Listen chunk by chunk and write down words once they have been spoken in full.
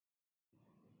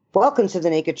Welcome to The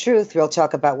Naked Truth, real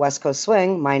talk about West Coast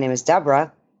swing. My name is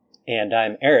Deborah. And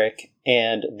I'm Eric,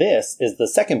 and this is the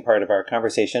second part of our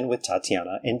conversation with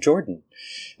Tatiana and Jordan.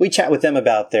 We chat with them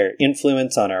about their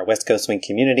influence on our West Coast swing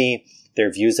community,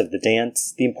 their views of the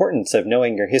dance, the importance of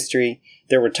knowing your history,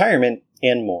 their retirement,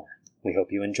 and more. We hope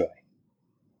you enjoy.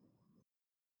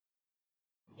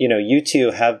 You know, you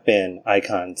two have been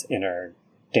icons in our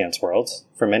dance world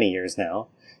for many years now.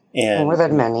 And more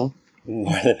than many.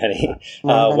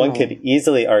 One could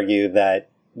easily argue that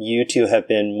you two have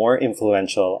been more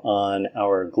influential on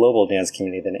our global dance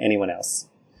community than anyone else.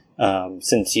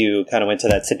 Since you kind of went to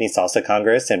that Sydney Salsa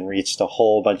Congress and reached a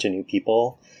whole bunch of new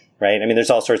people, right? I mean,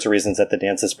 there's all sorts of reasons that the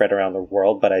dance is spread around the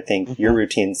world, but I think your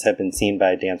routines have been seen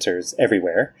by dancers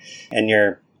everywhere. And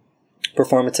your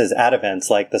performances at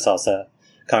events like the Salsa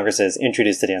Congresses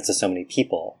introduced the dance to so many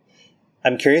people.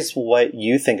 I'm curious what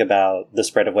you think about the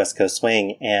spread of West Coast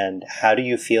swing, and how do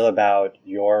you feel about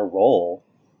your role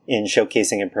in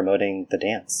showcasing and promoting the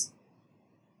dance?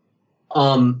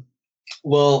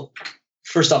 Well,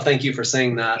 first off, thank you for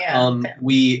saying that. Yeah.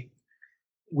 We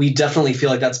definitely feel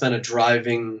like that's been a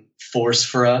driving force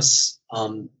for us.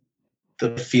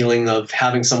 The feeling of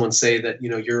having someone say that, you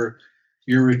know, your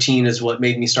routine is what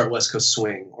made me start West Coast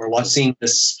swing, or seeing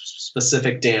this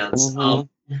specific dance.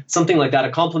 Something like that,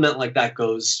 a compliment like that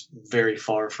goes very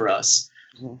far for us.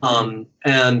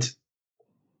 And,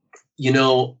 you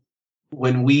know,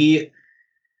 when we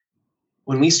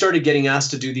started getting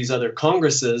asked to do these other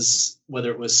congresses,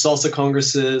 whether it was salsa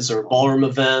congresses or ballroom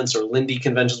events or Lindy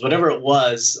conventions, whatever it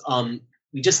was,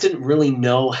 we just didn't really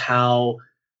know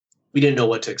we didn't know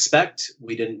what to expect.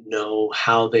 We didn't know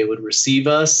how they would receive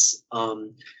us.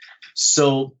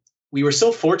 So we were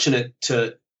so fortunate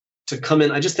to come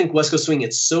in. I just think West Coast swing,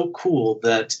 it's so cool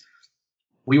that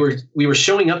we were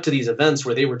showing up to these events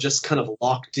where they were just kind of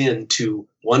locked into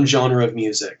one genre of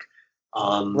music,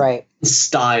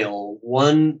 style,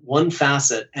 one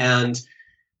facet. And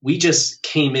we just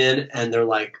came in and they're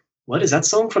like, what is that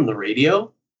song from the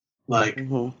radio? Like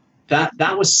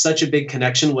that was such a big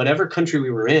connection, whatever country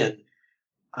we were in.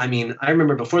 I mean, I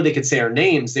remember before they could say our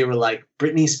names, they were like,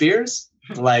 Britney Spears?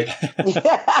 Like,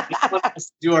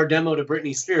 do our demo to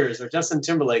Britney Spears or Justin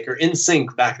Timberlake or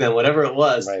NSYNC back then, whatever it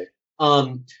was. Right.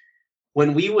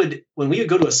 When we would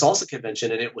go to a salsa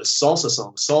convention and it was salsa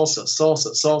songs,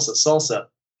 salsa,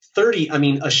 30, I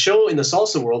mean, a show in the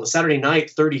salsa world, a Saturday night,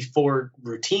 34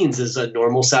 routines is a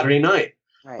normal Saturday night.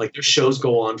 Right. Like their shows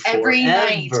go on every forever.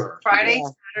 Night, Friday,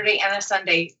 Saturday, and a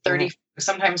Sunday, 30,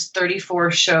 sometimes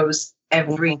 34 shows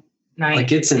every night.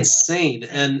 Like it's insane.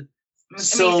 And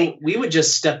so amazing. We would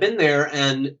just step in there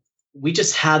and we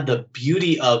just had the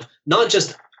beauty of not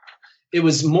just, it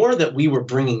was more that we were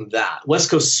bringing that. West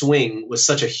Coast swing was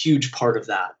such a huge part of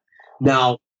that.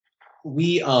 Now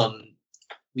we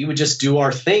would just do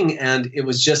our thing and it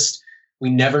was just, we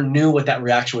never knew what that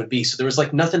reaction would be. So there was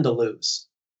like nothing to lose.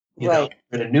 You know,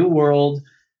 we're in a new world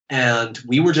and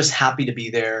we were just happy to be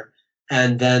there.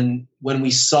 And then when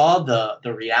we saw the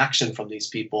reaction from these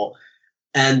people,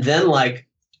 and then like,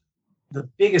 the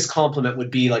biggest compliment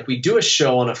would be like we do a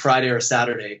show on a Friday or a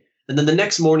Saturday, and then the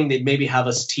next morning they'd maybe have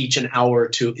us teach an hour or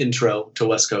two intro to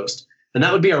West Coast. And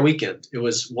that would be our weekend. It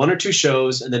was one or two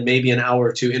shows and then maybe an hour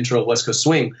or two intro of West Coast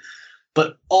swing.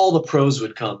 But all the pros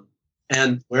would come.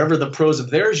 And wherever the pros of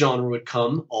their genre would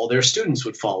come, all their students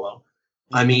would follow.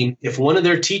 I mean, if one of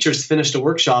their teachers finished a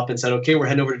workshop and said, okay, we're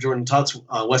heading over to Jordan Todd's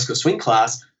West Coast swing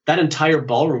class, that entire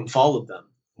ballroom followed them.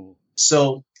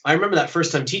 So I remember that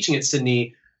first time teaching at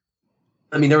Sydney.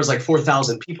 I mean, there was like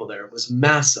 4,000 people there. It was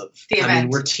massive. I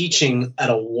mean, we're teaching at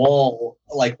a wall,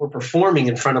 like we're performing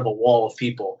in front of a wall of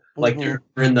people, like they're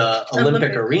in the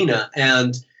Olympic arena.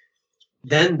 And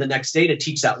then the next day to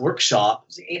teach that workshop,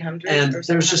 800 and or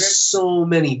there's just so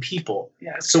many people.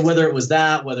 Yeah, so whether it was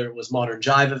that, whether it was modern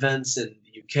jive events in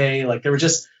the UK, like there were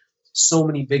just so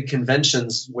many big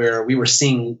conventions where we were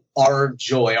seeing our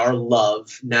joy, our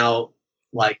love now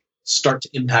like start to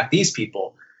impact these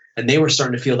people. And they were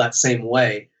starting to feel that same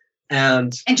way.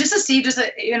 And just to see,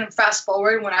 even fast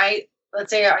forward, when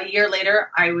let's say a year later,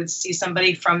 I would see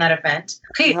somebody from that event.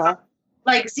 Okay,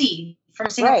 like Z from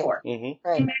Singapore. Right.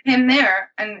 I met him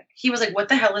there, and he was like, what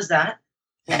the hell is that?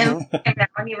 And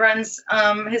now he runs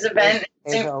his event.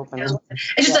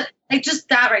 It's just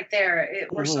that right there.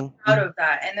 We're so proud of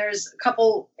that. And there's a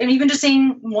couple, and even just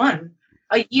seeing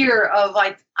a year of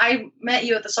like, I met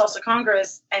you at the Salsa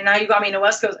Congress and now you got me into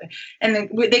West Coast, and then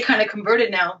they kind of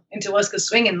converted now into West Coast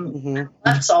swing and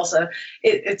left salsa.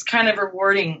 It's kind of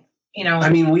rewarding, you know. I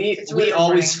mean, we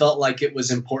always felt like it was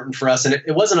important for us, and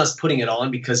it wasn't us putting it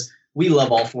on because we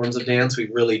love all forms of dance. We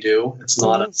really do. It's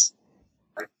not us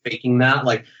like faking that.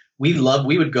 Like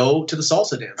we would go to the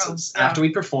salsa dances. After we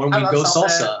performed, we'd go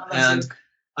salsa. And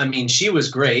I mean, she was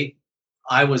great.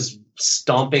 I was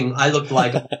stomping. I looked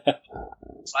like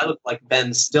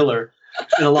Ben Stiller.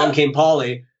 And along came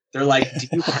Polly. They're like, do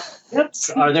you have hips?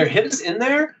 Are there hips in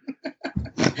there?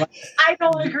 I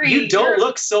don't agree. You don't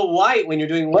look so white when you're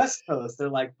doing West Coast. They're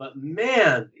like, but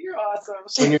man, you're awesome.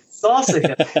 When you're salsa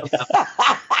hips,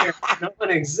 you're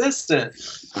non-existent.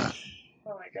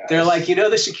 Oh my God. They're like, you know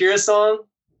the Shakira song?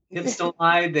 Hips don't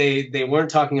lie. They weren't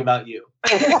talking about you.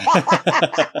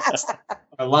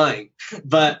 Are lying.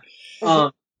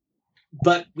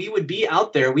 But we would be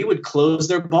out there. We would close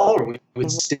their ballroom. We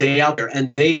would stay out there.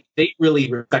 And they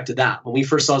really respected that. When we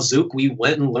first saw Zouk, we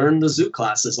went and learned the Zouk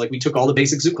classes. Like we took all the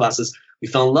basic Zouk classes. We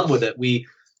fell in love with it.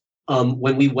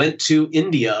 When we went to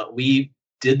India, we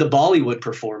did the Bollywood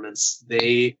performance.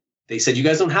 They said, you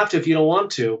guys don't have to if you don't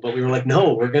want to. But we were like,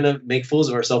 no, we're going to make fools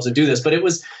of ourselves and do this. But it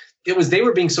was, they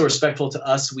were being so respectful to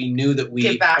us. We knew that we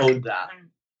owed that.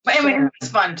 But I mean, it was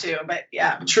fun too. But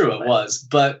yeah. True, it was.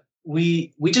 But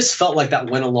we just felt like that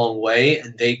went a long way,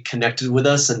 and they connected with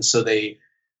us, and so they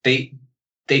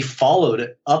followed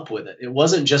it up with it. It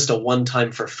wasn't just a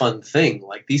one-time for fun thing.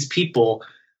 Like these people,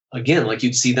 again, like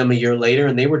you'd see them a year later,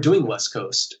 and they were doing West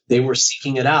Coast. They were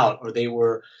seeking it out, or they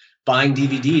were buying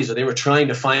DVDs, or they were trying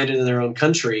to find it in their own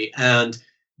country. And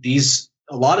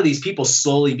a lot of these people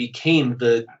slowly became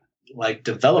the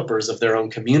developers of their own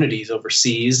communities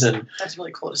overseas. And that's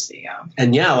really cool to see. Yeah.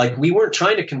 And yeah, like we weren't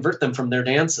trying to convert them from their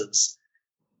dances,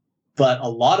 but a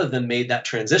lot of them made that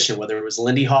transition, whether it was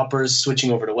Lindy Hoppers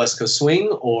switching over to West Coast swing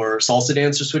or salsa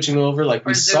dancers switching over. Like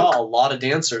we saw a lot of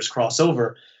dancers cross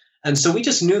over. And so we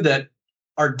just knew that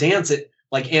our dance,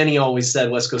 like Annie always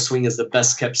said, West Coast swing is the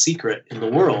best kept secret in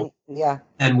the world. Yeah.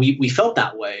 And we felt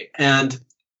that way. And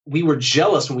we were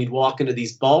jealous when we'd walk into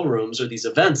these ballrooms or these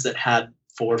events that had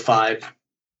 4,000, 5,000,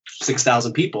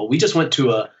 6,000 people. We just went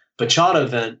to a bachata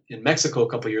event in Mexico a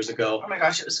couple of years ago. Oh my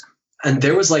gosh, it was. And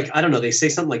there was I don't know, they say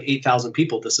something like 8,000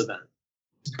 people at this event.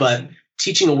 But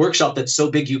teaching a workshop that's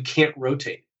so big you can't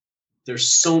rotate. There's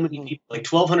so many people, like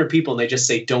 1,200 people, and they just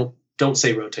say don't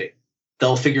say rotate.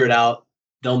 They'll figure it out.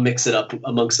 They'll mix it up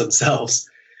amongst themselves.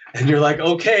 And you're like,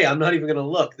 okay, I'm not even going to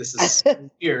look. This is so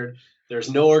weird. There's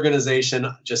no organization.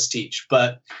 Just teach.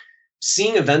 But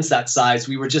seeing events that size,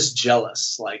 we were just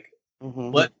jealous. Like,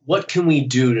 what can we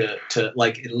do to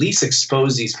like at least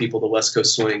expose these people to West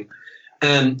Coast swing?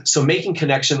 And so making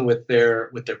connection with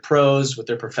their pros, with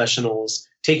their professionals,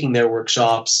 taking their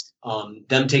workshops,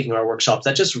 them taking our workshops,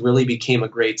 that just really became a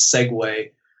great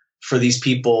segue for these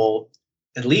people,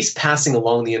 at least passing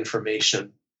along the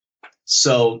information.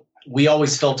 So we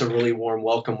always felt a really warm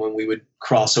welcome when we would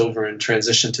cross over and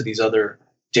transition to these other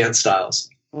dance styles.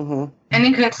 And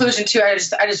in conclusion, too, I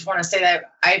just want to say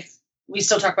that we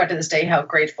still talk about to this day how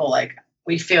grateful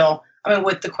we feel. I mean,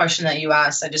 with the question that you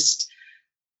asked, we just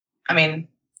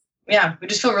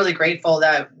feel really grateful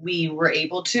that we were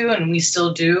able to, and we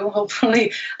still do,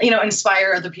 hopefully,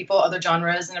 inspire other people, other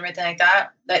genres and everything like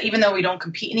that. That even though we don't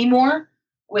compete anymore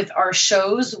with our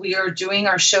shows, we are doing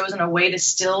our shows in a way to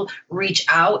still reach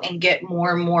out and get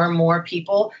more and more and more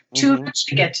people to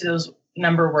get to those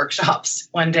number workshops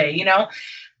one day,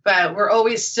 But we're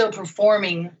always still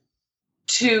performing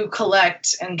to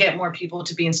collect and get more people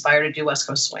to be inspired to do West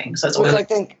Coast swing. So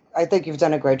that's I think you've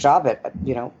done a great job at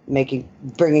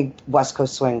bringing West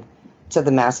Coast swing to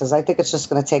the masses. I think it's just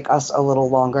going to take us a little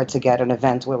longer to get an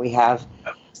event where we have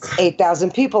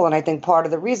 8,000 people, and I think part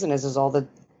of the reason is all the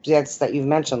dance that you've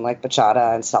mentioned, like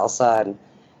bachata and salsa, and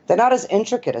they're not as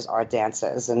intricate as our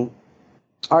dances, and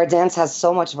our dance has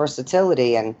so much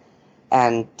versatility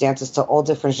and dances to all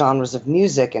different genres of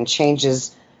music and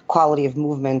changes quality of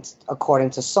movement according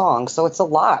to song. So it's a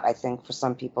lot, I think, for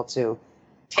some people to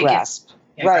grasp.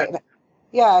 Yeah, right.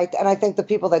 Yeah, and I think the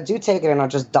people that do take it in are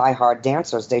just diehard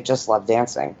dancers. They just love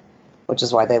dancing, which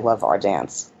is why they love our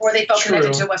dance. Or they felt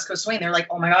connected to West Coast swing. They're like,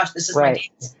 oh my gosh, this is my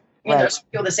dance. There's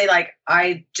people that say,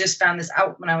 I just found this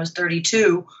out when I was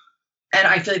 32, and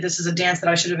I feel like this is a dance that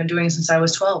I should have been doing since I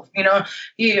was 12.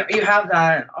 You have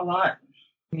that a lot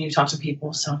when you talk to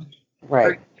people. So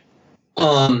right.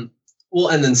 Well,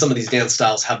 and then some of these dance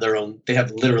styles have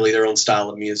literally their own style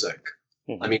of music.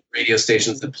 I mean, radio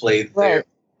stations that play their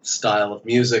style of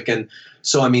music. And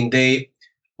so,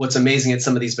 what's amazing at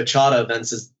some of these bachata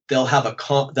events is they'll have a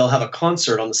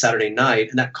concert on the Saturday night,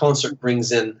 and that concert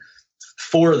brings in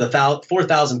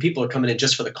 4,000 people are coming in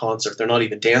just for the concert. They're not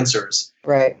even dancers.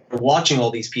 Right. They're watching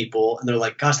all these people, and they're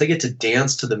like, gosh, they get to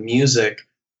dance to the music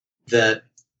that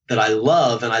I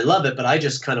love, and I love it, but I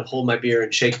just kind of hold my beer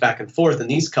and shake back and forth. And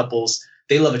these couples,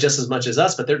 they love it just as much as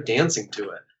us, but they're dancing to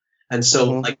it. And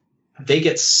so they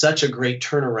get such a great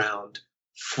turnaround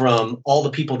from all the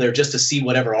people there just to see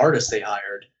whatever artist they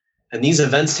hired. And these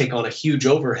events take on a huge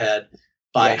overhead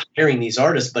by hiring these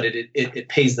artists, but it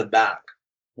pays them back.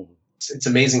 It's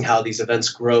amazing how these events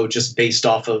grow just based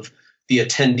off of the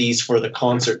attendees for the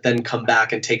concert, then come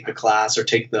back and take the class or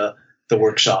take the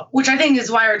workshop. Which I think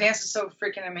is why our dance is so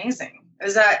freaking amazing.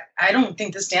 Is that I don't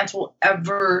think this dance will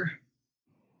ever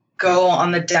go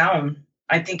on the down.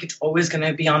 I think it's always going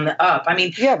to be on the up. I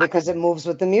mean, yeah, because it moves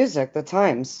with the music, the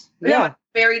times. Yeah,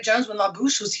 Barry Jones when La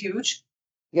Bouche was huge.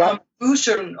 Yeah,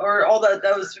 Bouche or all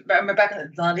those. Remember back in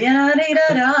the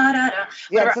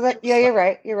yeah. So that you're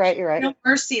right. You're right. No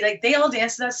Mercy, like they all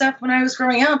danced to that stuff when I was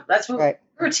growing up. That's what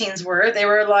routines were. They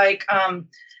were like, I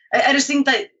just think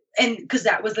that, and because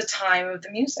that was the time of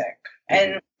the music,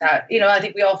 and that I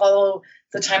think we all follow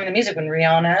the time of the music when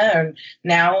Rihanna and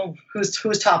now who's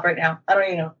top right now? I don't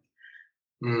even know.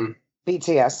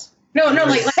 BTS. No,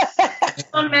 like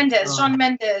Shawn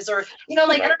Mendes, or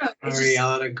like I don't know.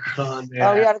 Ariana Grande.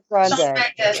 Ariana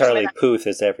Grande. Charlie Puth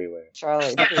is everywhere.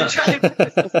 Charlie. Charlie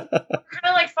Puth. Kind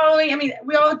of like following. I mean,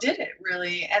 we all did it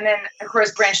really, and then of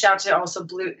course branched out to also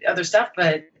other stuff.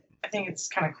 But I think it's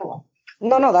kind of cool.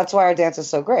 No, that's why our dance is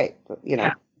so great.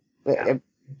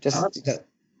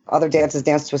 Other dances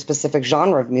dance to a specific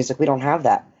genre of music. We don't have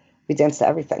that. We dance to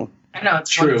everything. I know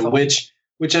it's true. Wonderful.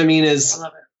 Which I mean is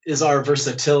our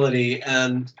versatility,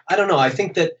 and I don't know. I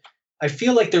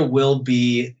feel like there will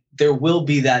be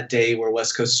that day where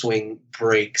West Coast Swing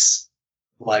breaks,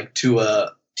 like to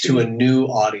a new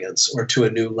audience or to a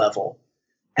new level.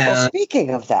 And, well, speaking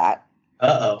of that,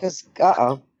 because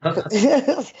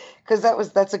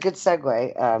that's a good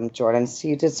segue, Jordan. So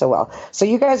you did so well. So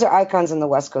you guys are icons in the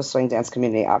West Coast Swing dance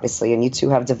community, obviously, and you two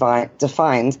have defined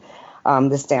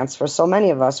this dance for so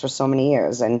many of us for so many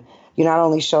years. And you not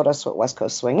only showed us what West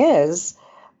Coast Swing is,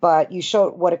 but you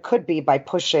showed what it could be by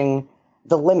pushing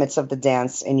the limits of the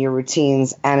dance in your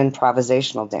routines and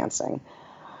improvisational dancing.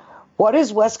 What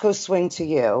is West Coast Swing to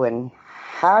you, and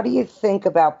how do you think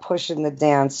about pushing the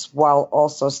dance while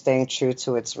also staying true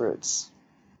to its roots?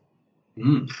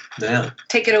 Yeah.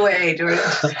 Take it away, Jordan.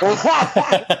 So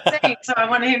I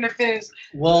want him to finish.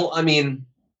 Well, I mean,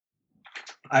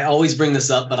 I always bring this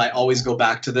up, but I always go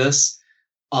back to this.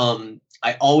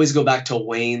 I always go back to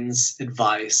Wayne's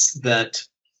advice that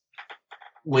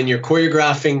when you're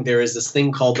choreographing, there is this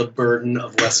thing called the burden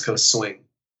of West Coast Swing.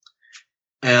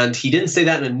 And he didn't say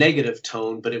that in a negative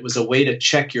tone, but it was a way to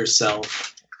check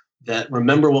yourself that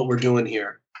remember what we're doing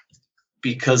here.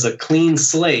 Because a clean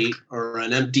slate or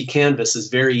an empty canvas is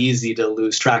very easy to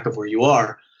lose track of where you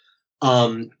are.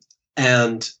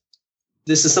 And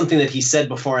this is something that he said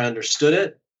before I understood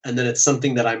it. And then it's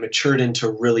something that I matured into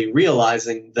really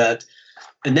realizing that.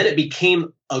 And then it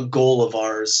became a goal of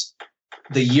ours.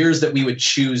 The years that we would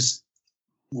choose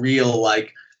real,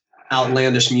 like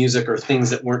outlandish music or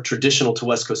things that weren't traditional to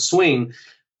West Coast Swing,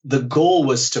 the goal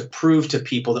was to prove to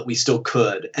people that we still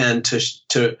could, and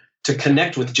to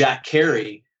connect with Jack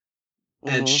Carey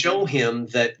and show him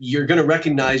that you're going to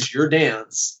recognize your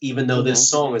dance, even though this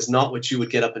song is not what you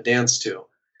would get up and dance to.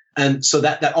 And so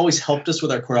that always helped us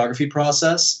with our choreography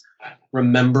process,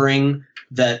 remembering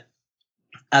that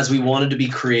as we wanted to be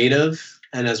creative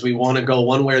and as we want to go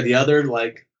one way or the other,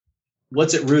 like,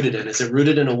 what's it rooted in? Is it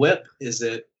rooted in a whip? Is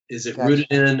it rooted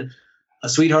in a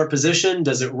sweetheart position?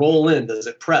 Does it roll in? Does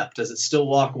it prep? Does it still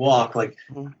walk? Like,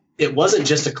 it wasn't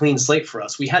just a clean slate for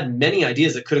us. We had many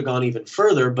ideas that could have gone even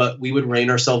further, but we would rein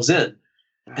ourselves in.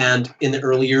 And in the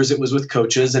early years, it was with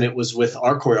coaches and it was with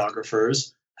our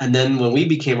choreographers. And then when we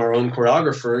became our own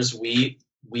choreographers, we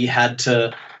had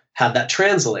to have that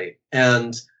translate.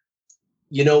 And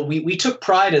we took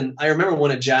pride in, I remember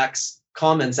one of Jack's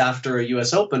comments after a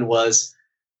US Open was,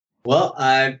 well,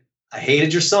 I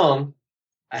hated your song.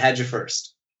 I had you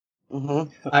first.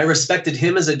 I respected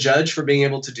him as a judge for being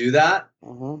able to do that.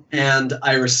 And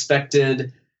I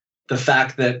respected the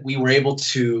fact that we were able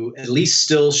to at least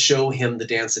still show him the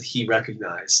dance that he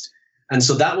recognized. And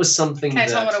so that was something. Can I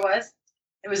tell him what it was?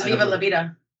 It was Viva La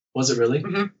Vida. Was it really?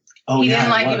 Oh, he didn't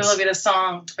like Viva La Vida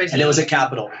song. And it was at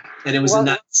Capitol. And it was in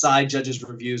that side judges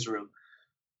reviews room.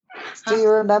 Do you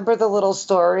remember the little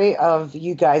story of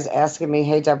you guys asking me,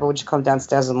 hey, Deborah, would you come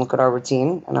downstairs and look at our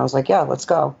routine? And I was like, yeah, let's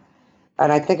go.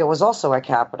 And I think it was also at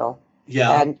Capitol.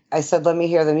 Yeah. And I said, let me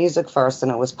hear the music first.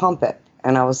 And it was Pump It.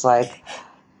 And I was like,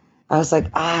 I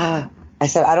said, I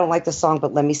don't like the song,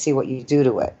 but let me see what you do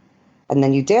to it. And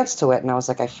then you dance to it. And I was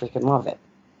like, I freaking love it.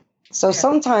 So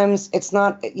sometimes it's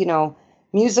not,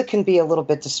 music can be a little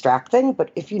bit distracting,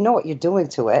 but if you know what you're doing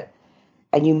to it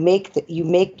and you make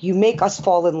us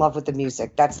fall in love with the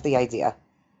music, that's the idea.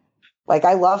 Like,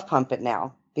 I love Pump It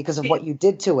now. because of what you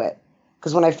did to it.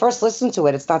 Because when I first listened to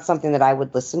it, it's not something that I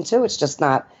would listen to. It's just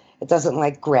not, it doesn't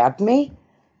like grab me.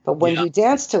 But when you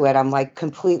dance to it, I'm like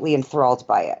completely enthralled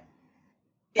by it.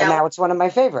 Yeah. And now it's one of my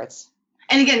favorites.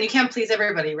 And again, you can't please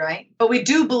everybody, right? But we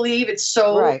do believe it's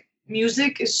so,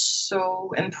 music is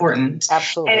so important.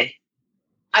 Absolutely. And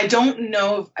I don't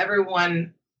know if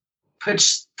everyone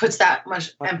puts that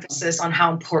much emphasis on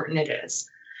how important it is.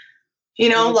 You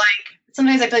know, like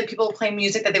sometimes I feel like people play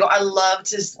music that they go, I love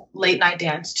to late night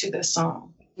dance to this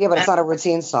song. Yeah, but it's not a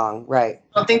routine song, right?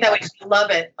 I don't think that we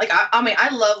love it. Like, I mean,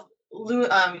 I love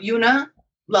Yuna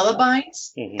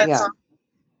Lullabies. That song.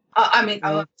 I mean,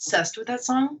 I'm obsessed with that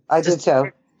song. I do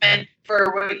too. And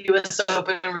for US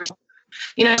Open,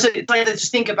 you know, so it's like to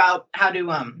just think about how to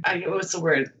what's the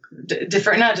word?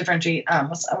 Not differentiate.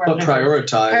 What's the word? But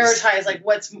prioritize. Prioritize like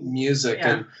what's music,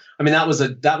 and I mean that was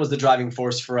the driving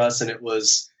force for us, and it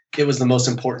was the most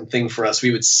important thing for us.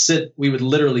 We would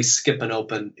literally skip an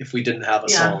open if we didn't have a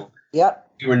song. Yep.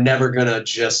 We were never gonna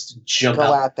just jump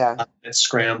out there and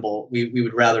scramble. We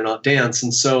would rather not dance,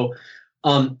 and so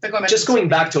going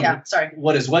back to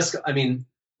what is West. I mean,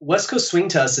 West Coast swing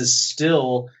to us is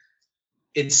still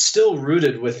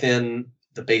rooted within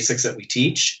the basics that we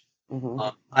teach. Mm-hmm.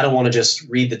 I don't want to just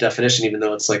read the definition, even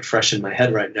though it's like fresh in my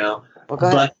head right now.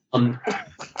 Okay. But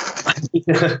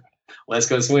West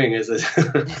Coast swing is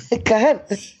go ahead.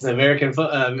 It's an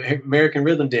American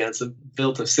rhythm dance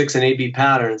built of 6 and 8 beat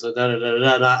patterns. I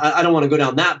don't want to go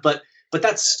down that, but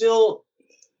that's still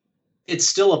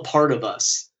a part of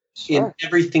us in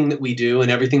everything that we do and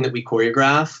everything that we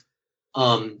choreograph.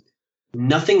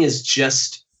 Nothing is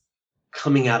just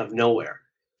coming out of nowhere.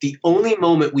 The only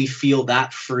moment we feel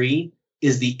that free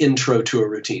is the intro to a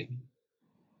routine.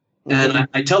 Mm-hmm. And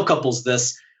I tell couples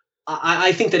this.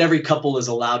 I think that every couple is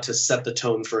allowed to set the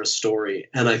tone for a story.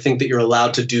 And I think that you're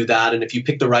allowed to do that. And if you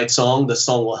pick the right song, the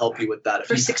song will help you with that. If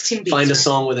for you 16 beats, find a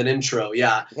song with an intro,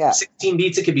 16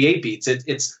 beats, it could be 8 beats.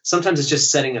 It's sometimes it's just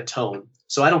setting a tone.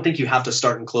 So I don't think you have to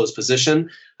start in closed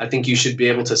position. I think you should be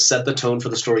able to set the tone for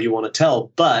the story you want to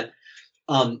tell. But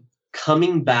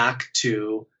coming back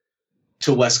to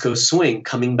West Coast swing,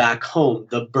 coming back home,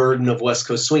 the burden of West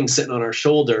Coast swing sitting on our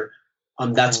shoulder,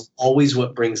 that's always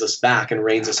what brings us back and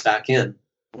reins us back in.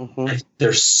 Mm-hmm.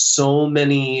 There's so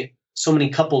many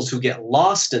couples who get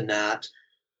lost in that.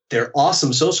 They're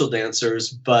awesome social dancers,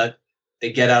 but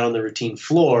they get out on the routine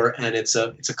floor and it's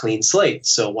a clean slate.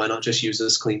 So why not just use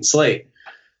this clean slate?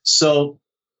 So,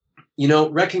 you know,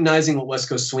 recognizing what West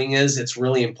Coast swing is, it's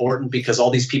really important because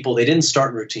all these people, they didn't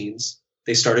start routines.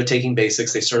 They started taking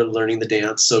basics. They started learning the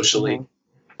dance socially.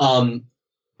 Mm-hmm.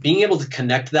 Being able to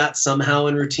connect that somehow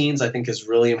in routines, I think, is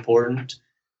really important.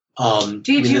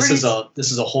 This is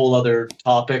a whole other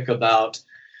topic about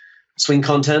swing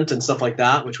content and stuff like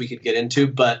that, which we could get into.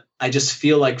 But I just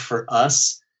feel like for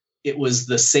us, it was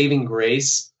the saving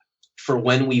grace for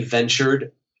when we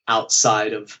ventured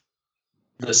outside of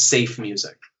the safe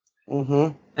music.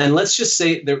 Mm-hmm. And let's just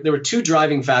say there were two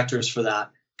driving factors for that,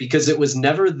 because it was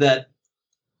never that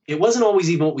 – it wasn't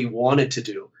always even what we wanted to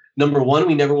do. Number one,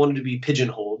 we never wanted to be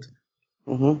pigeonholed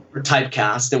or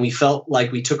typecast, and we felt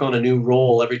like we took on a new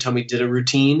role every time we did a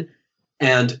routine.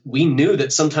 And we knew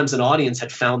that sometimes an audience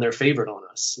had found their favorite on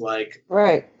us, like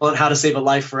on How to Save a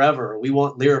Life Forever, or we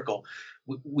want lyrical.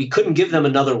 We couldn't give them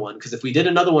another one, because if we did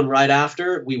another one right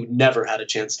after, we would never had a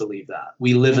chance to leave that.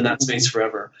 We live in that space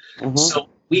forever. Mm-hmm. So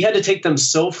we had to take them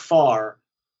so far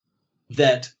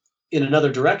that in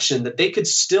another direction that they could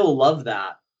still love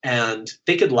that. And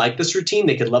they could like this routine.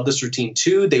 They could love this routine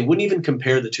too. They wouldn't even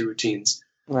compare the two routines.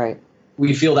 Right.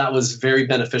 We feel that was very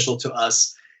beneficial to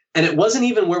us. And it wasn't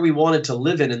even where we wanted to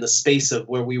live in the space of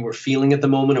where we were feeling at the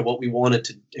moment or what we wanted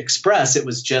to express. It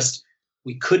was just,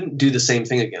 we couldn't do the same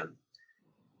thing again.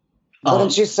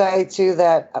 Wouldn't you say too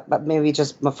that, maybe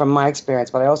just from my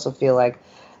experience, but I also feel like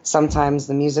sometimes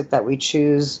the music that we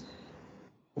choose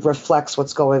reflects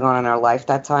what's going on in our life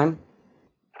that time?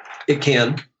 It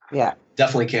can. Yeah.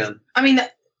 Definitely can. I mean,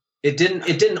 it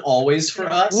didn't always for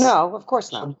us. No, of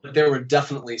course not. But there were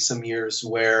definitely some years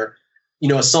where, you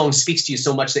know, a song speaks to you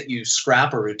so much that you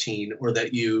scrap a routine, or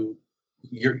that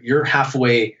you're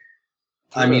halfway.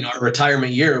 I mean, our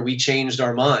retirement year, we changed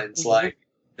our minds. Mm-hmm. Like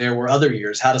there were other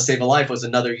years. How to Save a Life was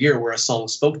another year where a song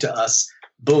spoke to us.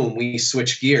 Boom, we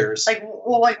switched gears. Like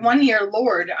 1 year,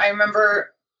 Lord, I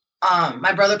remember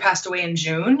my brother passed away in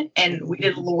June, and we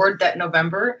did Lord that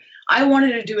November. I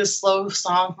wanted to do a slow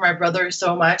song for my brother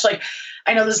so much. Like,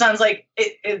 I know this sounds like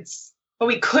it's, but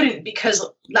we couldn't, because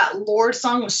that Lord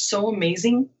song was so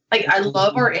amazing. Like, I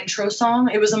love our intro song.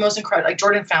 It was the most incredible. Like,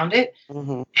 Jordan found it.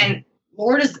 Mm-hmm. And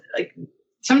Lord is like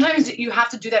sometimes you have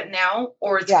to do that now,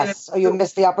 or it's or you'll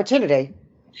miss the opportunity.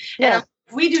 Yeah. And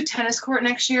if we do tennis court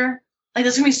next year, like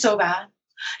that's gonna be so bad,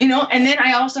 And then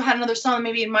I also had another song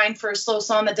maybe in mind for a slow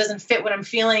song that doesn't fit what I'm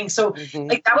feeling. So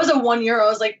like that was a 1 year. I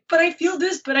was like, but I feel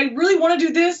this, but I really want to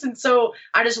do this, and so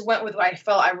I just went with what I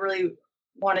felt I really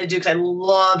wanted to do because I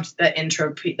loved that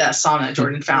intro, that song that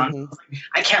Jordan found. I was like,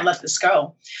 I can't let this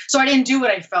go. So I didn't do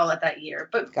what I felt at that year.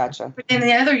 But gotcha. But in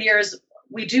the other years,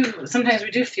 we do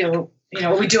feel,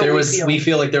 we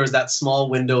feel like there was that small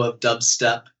window of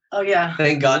dubstep. Oh yeah.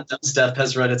 Thank God dubstep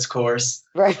has run its course.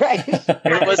 Right.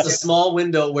 There was a small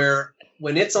window where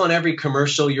when it's on every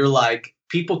commercial, you're like,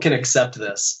 people can accept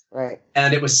this. Right.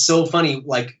 And it was so funny.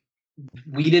 Like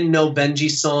we didn't know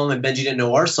Benji's song and Benji didn't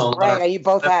know our song. Right. You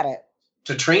both had it.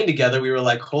 To train together, we were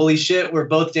like, holy shit, we're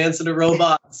both dancing to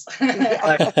robots. And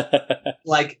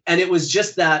it was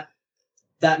just that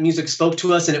music spoke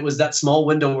to us, and it was that small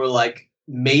window where like,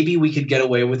 maybe we could get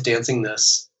away with dancing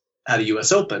this at a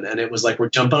US Open. And it was like, we're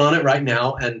jumping on it right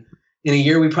now. And in a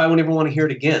year, we probably won't ever want to hear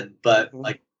it again. But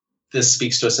like, this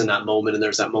speaks to us in that moment, and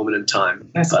there's that moment in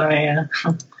time. That's funny, yeah.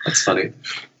 That's funny.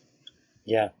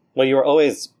 Yeah. Well, you were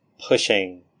always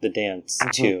pushing the dance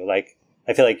too. Like,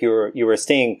 I feel like you were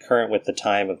staying current with the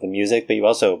time of the music, but you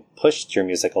also pushed your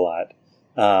music a lot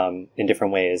in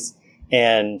different ways.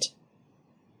 And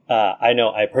I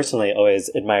know I personally always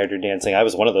admired your dancing. I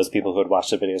was one of those people who would watch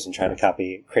the videos and try to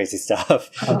copy crazy stuff.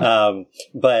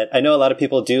 But I know a lot of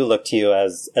people do look to you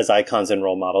as icons and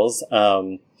role models.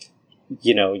 I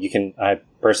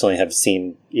personally have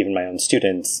seen even my own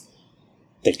students,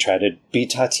 they try to be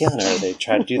Tatiana, or they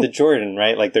try to do the Jordan,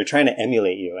 right? Like they're trying to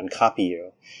emulate you and copy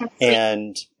you.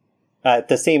 And at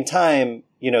the same time,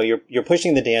 you're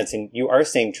pushing the dance and you are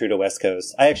staying true to West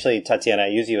Coast. Tatiana, I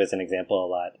use you as an example a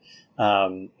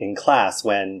lot in class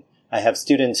when I have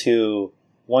students who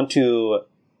want to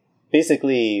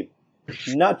basically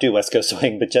not do West Coast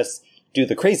swing, but just do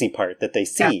the crazy part that they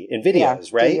see in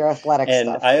videos, right? Do your athletic and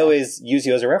stuff. I always use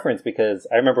you as a reference because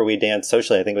I remember we danced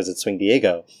socially, I think it was at Swing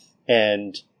Diego,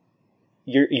 and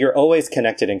you're always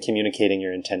connected and communicating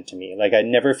your intent to me. Like I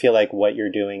never feel like what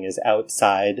you're doing is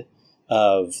outside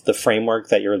of the framework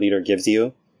that your leader gives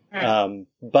you.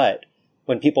 But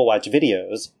when people watch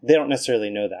videos, they don't necessarily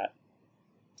know that.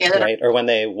 Yeah, right? Or when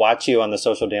they watch you on the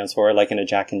social dance floor, like in a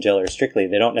Jack and Jill or Strictly,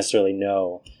 they don't necessarily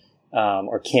know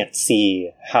or can't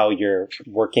see how you're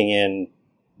working in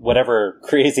whatever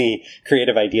crazy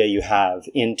creative idea you have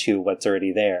into what's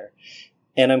already there.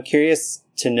 And I'm curious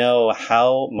to know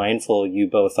how mindful you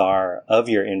both are of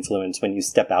your influence when you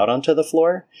step out onto the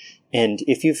floor, and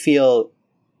if you feel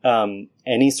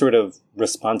any sort of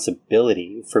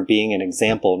responsibility for being an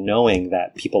example, knowing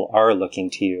that people are looking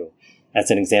to you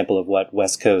as an example of what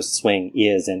West Coast swing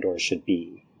is and or should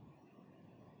be.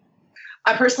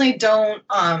 I personally don't.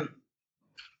 I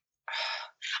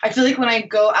feel like when I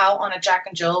go out on a Jack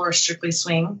and Jill or Strictly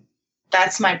Swing,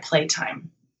 that's my playtime.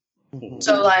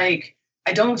 So like,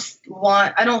 I don't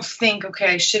think, okay,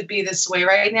 I should be this way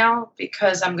right now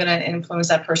because I'm going to influence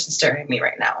that person staring at me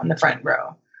right now in the front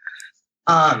row.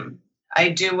 I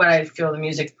do what I feel the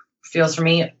music feels for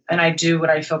me, and I do what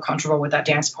I feel comfortable with that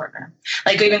dance partner.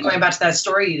 Like even going back to that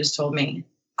story you just told me,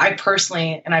 I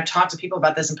personally, and I've talked to people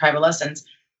about this in private lessons,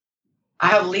 I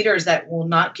have leaders that will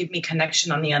not give me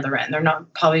connection on the other end. They're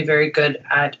not probably very good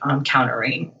at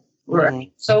countering.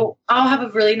 So I'll have a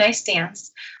really nice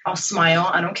dance. I'll smile.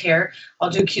 I don't care. I'll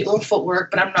do cute little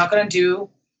footwork, but I'm not going to do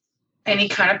any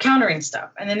kind of countering stuff.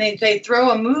 And then they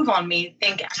throw a move on me,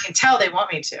 think I can tell they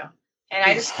want me to. And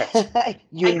I just,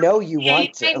 you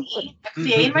want to. I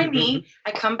create in my knee.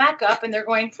 I come back up and they're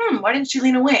going, why didn't you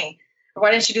lean away? Or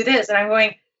why didn't you do this? And I'm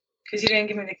going, because you didn't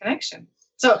give me the connection.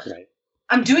 So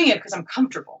I'm doing it because I'm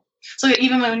comfortable. So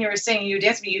even when you were saying you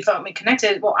danced with me, you felt me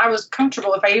connected. Well, I was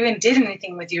comfortable. If I even did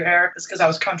anything with you, Eric, it's because I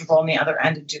was comfortable on the other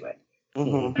end to do it.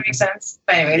 That makes sense?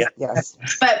 But anyways, yes.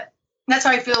 But that's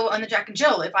how I feel on the Jack and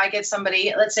Jill. If I get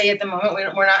somebody, let's say at the moment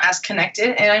we're not as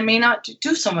connected, and I may not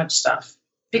do so much stuff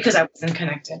because I wasn't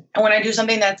connected. And when I do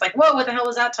something that's like, whoa, what the hell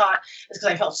was that taught? It's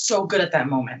because I felt so good at that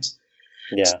moment.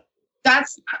 Yeah. So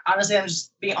that's honestly, I'm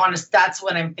just being honest. That's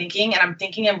what I'm thinking. And I'm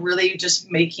thinking of really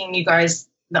just making you guys,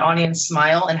 the audience,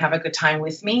 smile and have a good time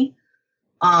with me.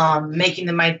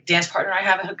 Making my dance partner, I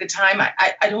have a good time.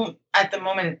 I don't at the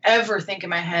moment ever think in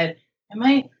my head,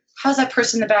 how's that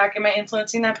person in the back? Am I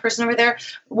influencing that person over there?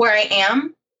 Where I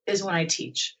am is when I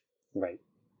teach. Right.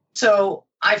 So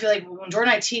I feel like when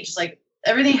Jordan and I teach, it's like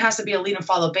everything has to be a lead and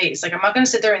follow base. Like I'm not going to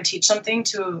sit there and teach something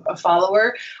to a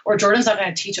follower, or Jordan's not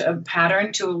going to teach a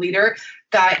pattern to a leader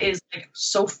that is like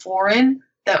so foreign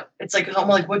that it's like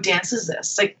almost like, what dance is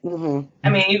this? Like, I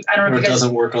mean, I don't know. Or if it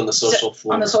doesn't work on the social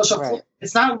floor. On the social floor,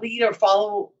 it's not lead or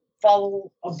follow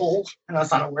a bowl. I know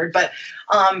that's not a word, but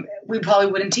we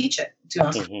probably wouldn't teach it to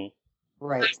us.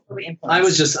 Right. I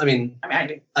was just,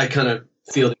 I kind of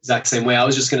feel the exact same way. I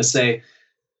was just going to say,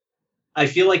 I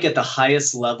feel like at the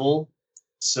highest level,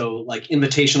 so like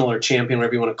invitational or champion,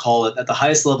 whatever you want to call it, at the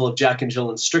highest level of Jack and Jill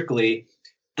and Strictly,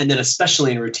 and then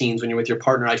especially in routines when you're with your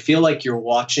partner, I feel like you're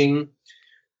watching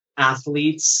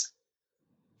athletes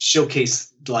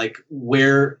showcase like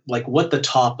what the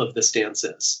top of this dance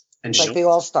is. And like the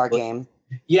All-Star game.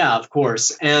 Yeah, of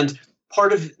course. And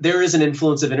there is an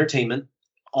influence of entertainment.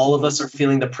 All of us are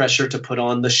feeling the pressure to put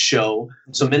on the show.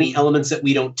 So many elements that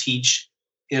we don't teach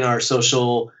in our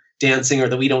social dancing, or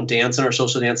that we don't dance in our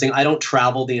social dancing. I don't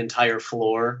travel the entire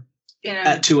floor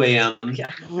at 2 a.m.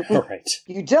 Yeah. Right.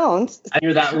 You don't. And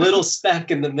you're that little speck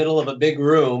in the middle of a big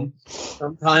room.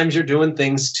 Sometimes you're doing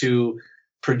things to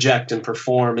project and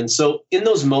perform. And so in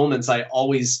those moments, I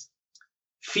always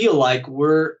feel like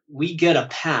we get a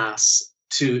pass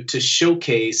to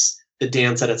showcase the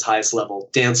dance at its highest level,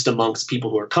 danced amongst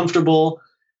people who are comfortable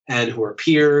and who are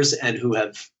peers and who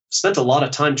have spent a lot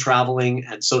of time traveling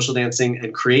and social dancing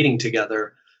and creating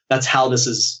together. That's how this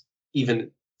is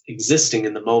even existing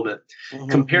in the moment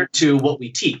compared to what we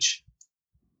teach.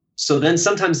 So then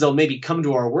sometimes they'll maybe come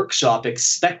to our workshop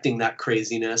expecting that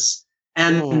craziness,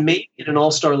 and maybe at an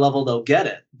all-star level they'll get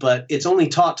it, but it's only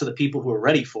taught to the people who are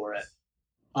ready for it.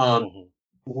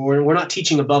 We're not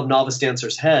teaching above novice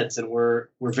dancers' heads, and we're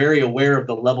very aware of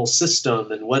the level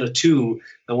system and what a 2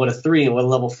 and what a 3 and what a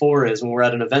level 4 is when we're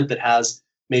at an event that has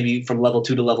maybe from level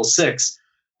 2 to level 6.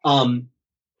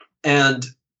 And,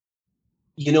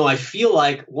 I feel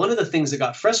like one of the things that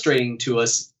got frustrating to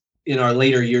us in our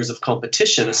later years of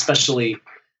competition, especially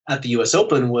at the US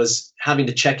Open, was having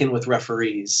to check in with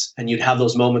referees. And you'd have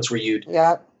those moments where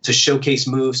to showcase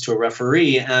moves to a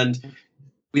referee, and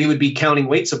we would be counting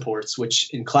weight supports, which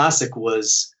in Classic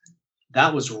was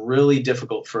really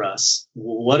difficult for us.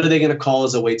 What are they going to call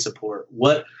as a weight support?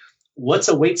 What's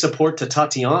a weight support to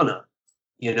Tatiana?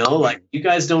 Like, you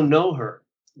guys don't know her.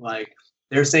 Like,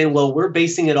 they're saying, well, we're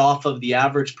basing it off of the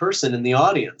average person in the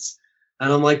audience.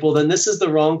 And I'm like, well, then this is the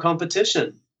wrong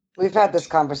competition. We've had this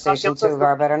conversation too,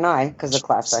 Robert and I, because of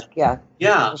Classic. Yeah.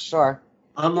 Yeah. For sure.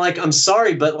 I'm like, I'm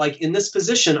sorry, but like in this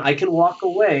position, I can walk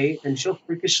away and she'll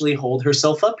freakishly hold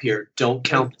herself up here. Don't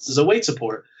count this as a weight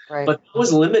support. Right. But it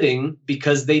was limiting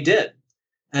because they did.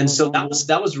 And so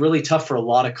that was really tough for a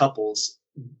lot of couples,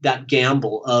 that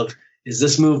gamble of, is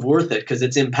this move worth it? Because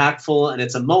it's impactful and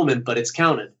it's a moment, but it's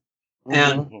counted.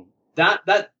 And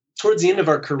that towards the end of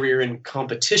our career in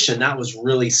competition, that was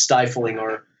really stifling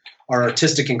our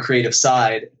artistic and creative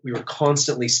side. We were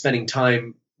constantly spending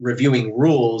time reviewing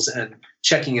rules and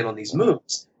checking in on these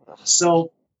moves.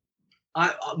 So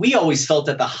we always felt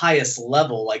at the highest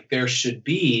level, like there should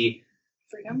be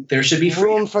freedom. There should be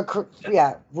freedom. Room for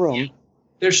room. Yeah.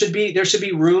 There should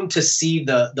be room to see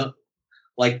the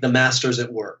masters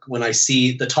at work. When I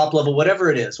see the top level, whatever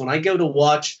it is, when I go to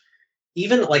watch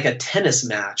even like a tennis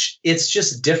match, it's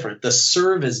just different. The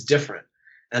serve is different.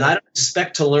 And I don't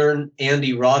expect to learn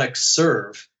Andy Roddick's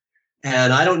serve.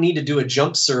 And I don't need to do a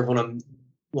jump serve when I'm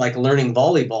like learning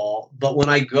volleyball. But when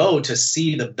I go to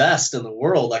see the best in the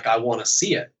world, like I want to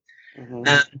see it.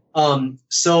 And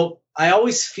so I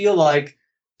always feel like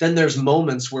then there's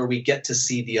moments where we get to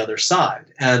see the other side.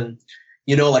 And,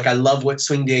 like I love what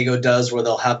Swing Diego does, where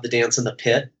they'll have the dance in the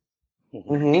pit.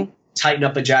 Tighten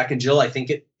up a Jack and Jill. I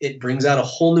think it brings out a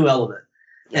whole new element.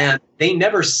 And they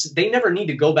never need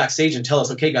to go backstage and tell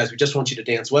us, okay, guys, we just want you to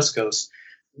dance West Coast.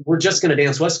 We're just going to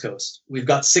dance West Coast. We've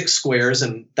got 6 squares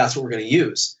and that's what we're going to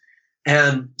use.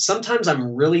 And sometimes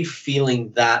I'm really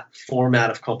feeling that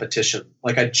format of competition.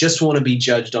 Like I just want to be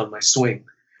judged on my swing.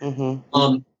 Not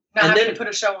having to put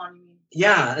a show on.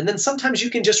 Yeah. And then sometimes you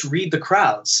can just read the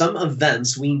crowd. Some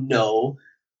events we know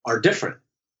are different.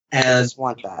 And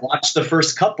watch the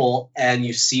first couple and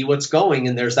you see what's going.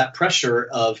 And there's that pressure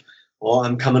of, well,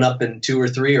 I'm coming up in 2 or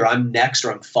 3, or I'm next,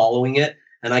 or I'm following it.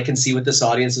 And I can see what this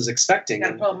audience is expecting.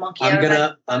 And I'm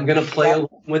gonna play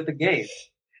along with the game.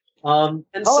 And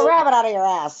pull a rabbit out of your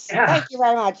ass. Yeah. Thank you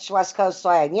very much, West Coast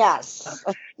Swing. Yes.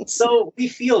 So we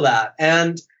feel that,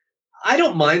 and I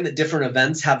don't mind that different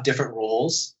events have different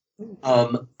roles.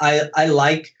 I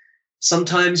like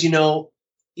sometimes,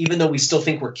 even though we still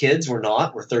think we're kids, we're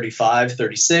not. We're 35,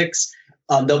 36.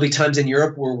 There'll be times in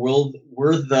Europe where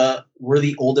we're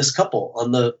the oldest couple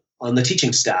on the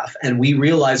teaching staff, and we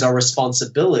realize our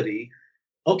responsibility.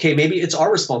 Okay, maybe it's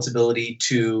our responsibility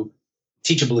to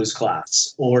teach a blues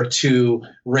class, or to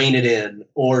rein it in,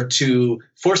 or to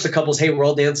force the couples, hey, we're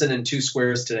all dancing in 2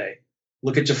 squares today.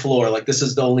 Look at your floor. Like, this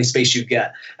is the only space you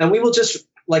get. And we will just,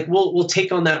 like, we'll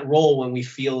take on that role when we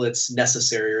feel it's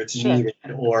necessary or it's needed,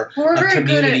 or a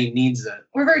community needs it.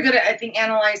 We're very good at, I think,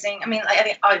 analyzing. I mean, I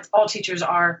think all teachers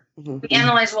are. We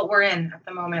analyze what we're in at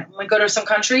the moment. When we go to some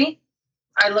country,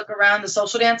 I look around the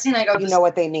social dancing. I go, you know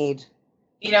what they need.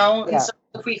 You know, and so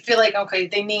if we feel like, okay,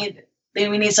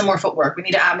 we need some more footwork. We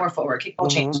need to add more footwork. Keep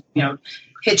change, you know,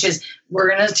 hitches. We're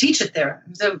going to teach it there.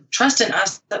 So trust in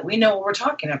us that we know what we're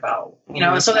talking about, you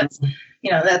know. So that's,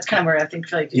 you know, that's kind of where I think,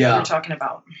 feel like we're talking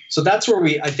about. So that's where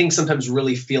I think sometimes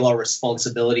really feel our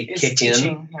responsibility kick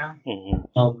in.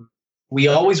 Yeah. We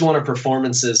always want our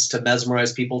performances to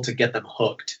mesmerize people, to get them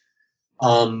hooked.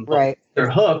 Right. They're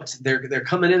hooked. They're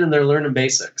coming in and they're learning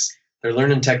basics. They're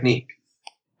learning technique.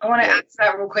 I want to ask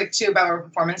that real quick too about our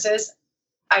performances.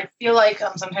 I feel like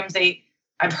sometimes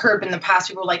I've heard in the past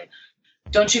people like,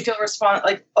 don't you feel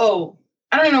like, oh,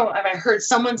 I don't know if I heard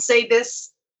someone say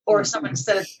this or someone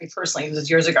said it to me personally. This was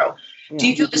years ago. Yeah. Do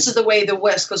you feel this is the way the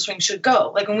West Coast swing should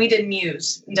go? Like when we did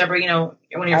Muse, Deborah, you know,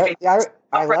 one of your favorites.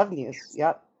 I love Muse.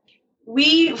 Yep.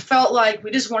 We felt like we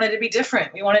just wanted to be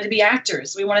different. We wanted to be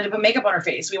actors. We wanted to put makeup on our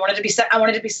face. We wanted to be. I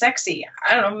wanted to be sexy.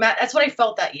 I don't know, Matt. That's what I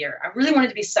felt that year. I really wanted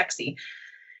to be sexy.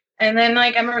 And then,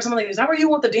 like, I remember someone like, "Is that where you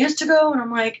want the dance to go?" And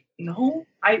I'm like, "No,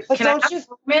 I have a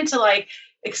moment to like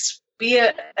be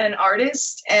an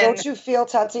artist." And don't you feel,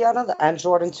 Tatiana, and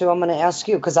Jordan too? I'm going to ask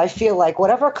you because I feel like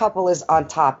whatever couple is on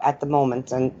top at the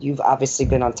moment, and you've obviously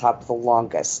been on top the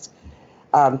longest.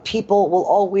 People will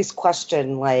always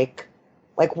question, like,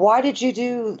 why did you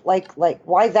do like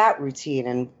why that routine?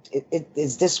 And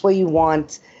is this what you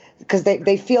want? Because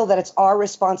they feel that it's our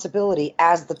responsibility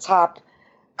as the top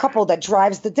couple that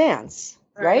drives the dance,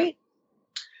 right?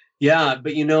 Yeah,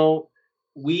 but you know,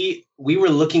 we were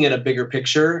looking at a bigger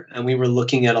picture and we were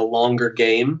looking at a longer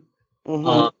game.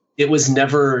 It was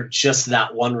never just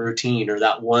that one routine or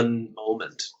that one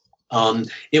moment.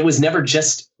 It was never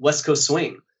just West Coast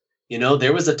swing. You know,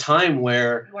 there was a time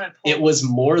where it was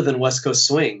more than West Coast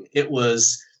swing. It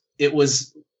was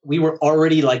we were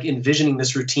already like envisioning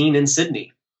this routine in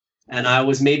Sydney. And I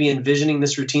was maybe envisioning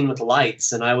this routine with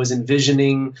lights, and I was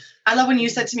envisioning. I love when you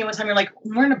said to me one time, you're like,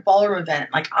 we're in a ballroom event.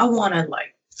 Like, I want to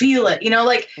like feel it, you know,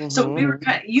 like, so we were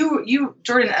kind of, you,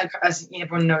 Jordan, as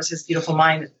everyone knows his beautiful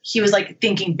mind, he was like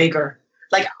thinking bigger.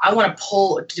 Like, I want to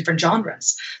pull different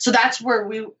genres. So that's where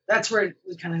we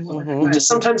kind of, just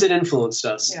sometimes it influenced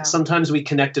us. Yeah. Sometimes we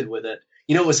connected with it.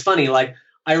 You know, it was funny. Like,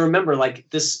 I remember like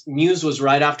this Muse was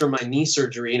right after my knee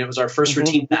surgery, and it was our first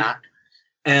routine back.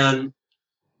 And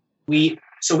we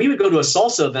would go to a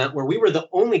salsa event where we were the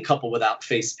only couple without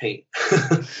face paint. We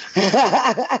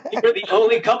were the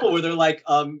only couple where they're like,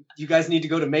 you guys need to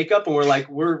go to makeup. And we're like,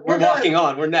 we're walking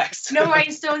on. We're next. No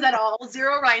rhinestones at all.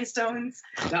 0 rhinestones.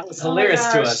 That was hilarious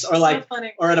to us. Or like, so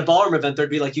or at a ballroom event, there'd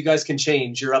be like, you guys can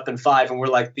change. You're up in 5. And we're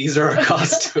like, these are our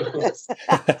costumes.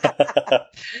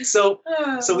 So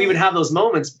we would have those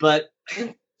moments. But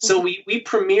so we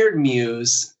premiered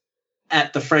Muse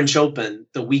at the French Open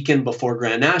the weekend before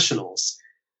Grand Nationals.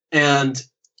 And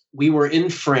we were in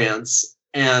France,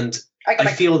 and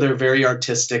I feel they're very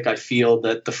artistic. I feel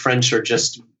that the French are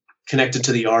just connected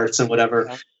to the arts and whatever.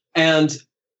 Yeah. And,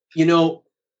 you know,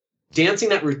 dancing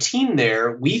that routine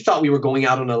there, we thought we were going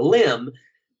out on a limb,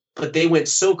 but they went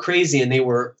so crazy, and they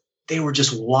were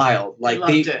just wild. Like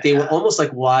they were almost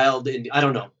like wild. And I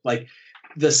don't know, like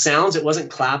the sounds, it wasn't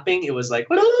clapping. It was like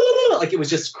it was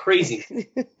just crazy.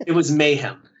 It was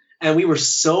mayhem. And we were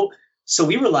so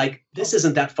we were like, this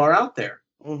isn't that far out there.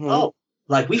 Oh,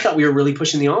 like we thought we were really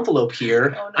pushing the envelope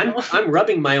here. Oh, no. I'm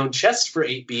rubbing my own chest for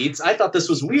 8 beats. I thought this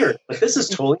was weird, but this is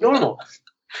totally normal.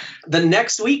 The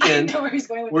next weekend,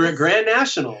 we're at Grand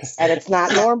Nationals. And it's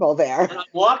not normal there. And I'm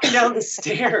walking down the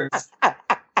stairs, and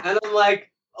I'm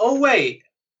like, oh, wait,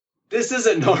 this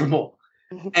isn't normal.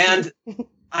 And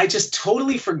I just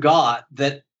totally forgot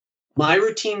that my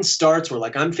routine starts where,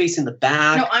 like, I'm facing the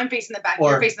back. No, I'm facing the back.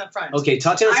 You're facing the front. Okay,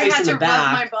 Tatiana's facing the back. I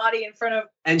had to rub my body in front of...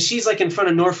 And she's, like, in front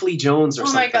of Norfleet Jones or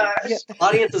something. Oh, my gosh. The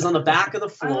audience is on the back of the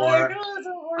floor. Oh,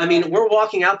 God, I mean, we're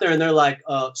walking out there, and they're like,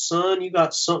 son, you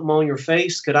got something on your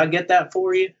face. Could I get that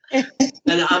for you? And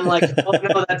I'm like, oh,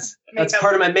 no, that's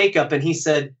part of my makeup. And he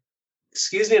said,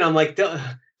 excuse me. And I'm like, don't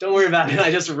worry about it. And I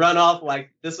just run off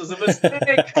like, this was a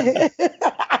mistake.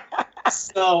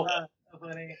 So,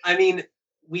 I mean...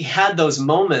 We had those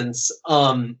moments,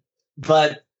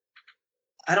 but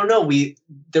I don't know.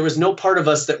 There was no part of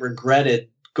us that regretted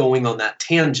going on that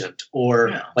tangent,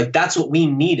 or like that's what we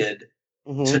needed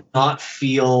to not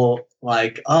feel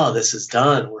like, oh, this is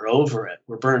done. We're over it.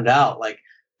 We're burned out. Like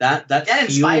that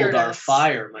fueled our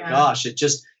fire. My gosh,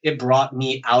 it brought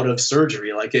me out of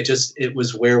surgery. Like it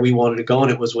was where we wanted to go,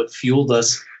 and it was what fueled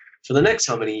us for the next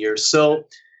how many years. So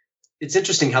it's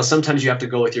interesting how sometimes you have to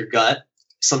go with your gut.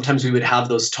 Sometimes we would have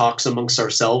those talks amongst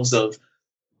ourselves of,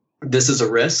 this is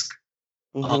a risk.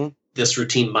 This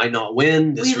routine might not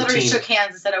win. We literally shook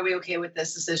hands and said, are we okay with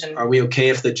this decision? Are we okay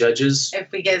if the judges,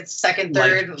 if we get second,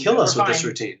 third, kill us with this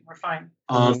routine? We're fine.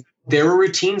 There were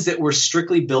routines that were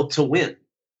strictly built to win.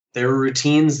 There were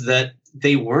routines that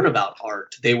they weren't about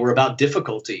art. They were about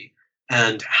difficulty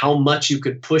and how much you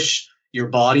could push your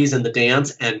bodies in the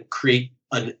dance and create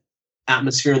an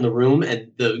atmosphere in the room.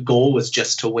 And the goal was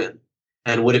just to win.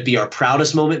 And would it be our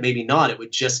proudest moment? Maybe not. It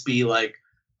would just be like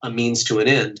a means to an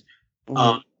end.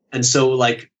 And so,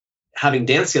 like, having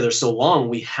danced together so long,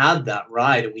 we had that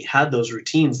ride and we had those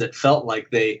routines that felt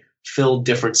like they filled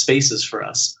different spaces for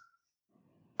us.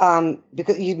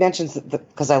 Because you mentioned,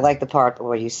 because I like the part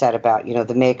where you said about,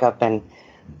 the makeup, and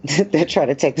they're trying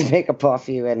to take the makeup off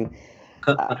you and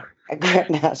at Grand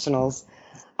Nationals.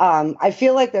 I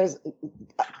feel like there's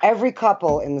every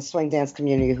couple in the swing dance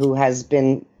community who has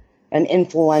been an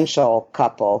influential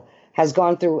couple has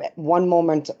gone through one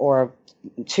moment or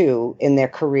two in their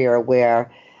career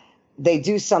where they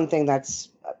do something that's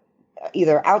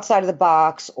either outside of the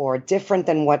box or different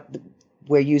than what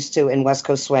we're used to in West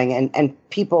Coast swing, and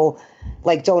people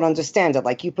like don't understand it.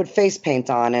 Like, you put face paint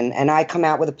on and I come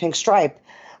out with a pink stripe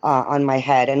on my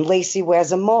head, and Lacey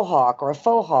wears a mohawk or a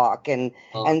faux hawk, and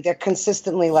they're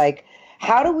consistently like,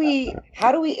 how do we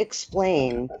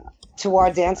explain to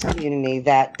our dance community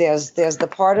that there's the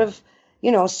part of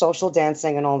social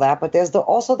dancing and all that, but there's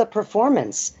also the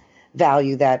performance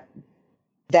value that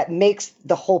makes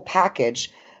the whole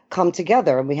package come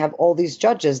together. And we have all these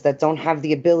judges that don't have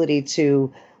the ability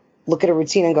to look at a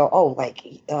routine and go, oh, like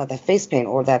that face paint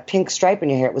or that pink stripe in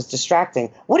your hair, it was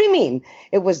distracting. What do you mean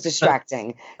it was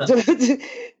distracting?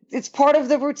 It's part of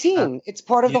the routine. It's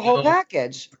part of the whole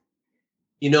package.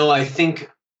 I think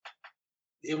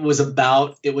it was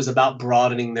about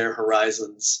broadening their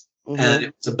horizons. And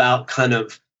it was about kind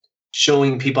of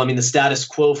showing people, the status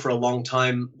quo for a long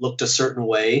time looked a certain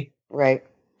way. Right.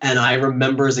 And I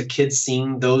remember as a kid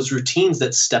seeing those routines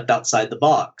that stepped outside the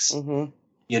box.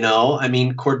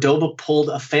 Cordoba pulled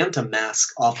a phantom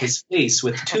mask off his face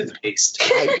with toothpaste.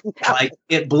 Like,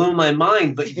 it blew my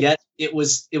mind, but yet it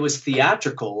was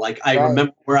theatrical. Like, I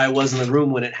remember where I was in the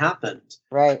room when it happened.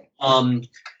 Right.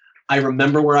 I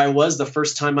remember where I was the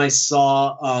first time I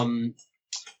saw,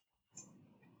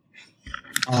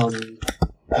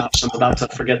 gosh, I'm about to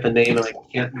forget the name and I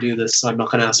can't do this, so I'm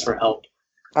not going to ask for help.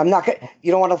 I'm not going to,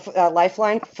 you don't want a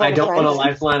lifeline? I don't want a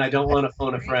lifeline. I don't want to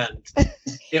phone a friend.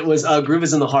 It was Groove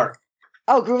is in the Heart.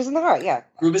 Oh, Groove is in the Heart, yeah.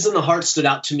 Groove is in the Heart stood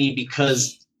out to me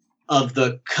because of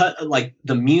the cut, like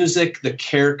the music, the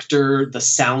character, the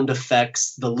sound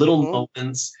effects, the little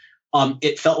moments.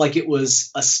 It felt like it was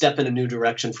a step in a new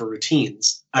direction for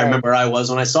routines. I remember where I was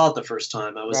when I saw it the first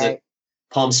time. I was at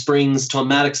Palm Springs, Tom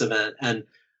Maddox event, and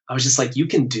I was just like, you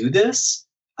can do this?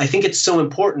 I think it's so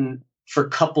important for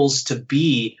couples to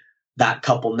be that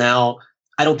couple. Now,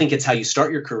 I don't think it's how you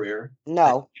start your career.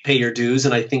 No. You pay your dues,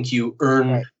 and I think you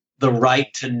earn the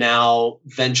right to now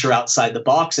venture outside the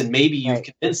box, and maybe you've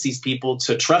convinced these people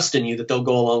to trust in you that they'll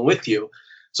go along with you.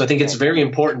 So I think it's very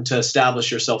important to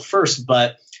establish yourself first,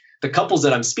 but the couples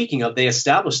that I'm speaking of, they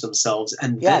established themselves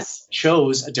and then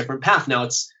chose a different path. Now,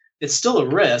 it's still a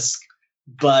risk,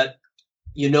 but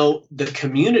the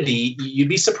community, you'd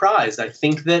be surprised. I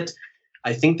think that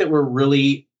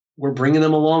we're bringing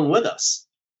them along with us.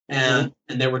 And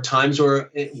there were times where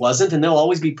it wasn't, and there'll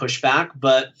always be pushback,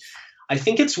 but I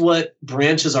think it's what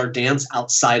branches our dance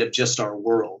outside of just our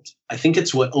world. I think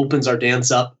it's what opens our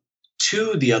dance up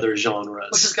to the other genres.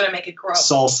 Which is going to make it grow.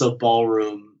 Salsa,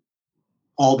 ballroom,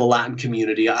 all the Latin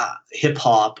community, hip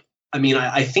hop.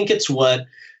 I think it's what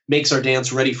makes our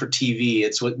dance ready for TV.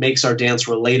 It's what makes our dance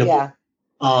relatable.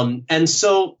 Yeah. And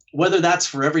so whether that's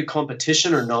for every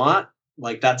competition or not,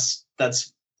 like that's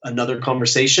another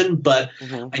conversation. But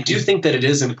I do think that it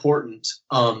is important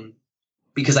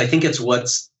because I think it's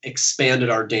what's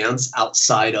expanded our dance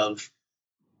outside of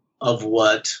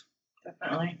what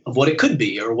it could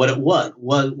be or what it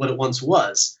once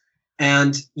was.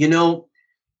 And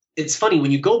it's funny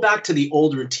when you go back to the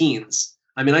old routines.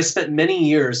 I spent many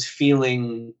years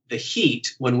feeling the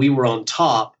heat when we were on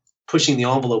top, pushing the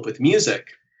envelope with music.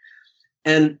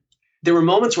 And there were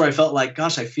moments where I felt like,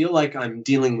 gosh, I feel like I'm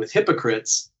dealing with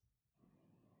hypocrites.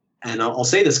 And I'll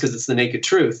say this because it's the naked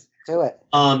truth. Do it.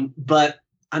 But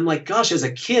I'm like, gosh, as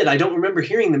a kid, I don't remember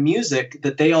hearing the music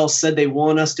that they all said they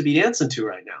want us to be dancing to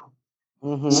right now.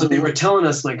 Mm-hmm. So they were telling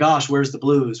us, my gosh, where's the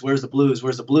blues? Where's the blues?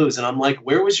 Where's the blues? And I'm like,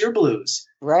 where was your blues?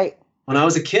 Right. When I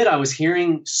was a kid, I was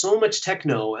hearing so much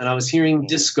techno, and I was hearing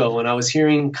disco, and I was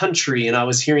hearing country, and I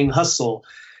was hearing hustle,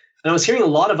 and I was hearing a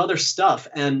lot of other stuff,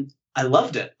 and I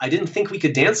loved it. I didn't think we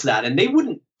could dance that, and they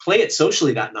wouldn't play it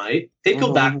socially that night. They'd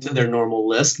go back to their normal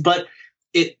list, but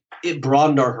it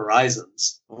broadened our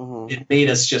horizons. It made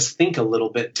us just think a little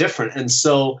bit different, and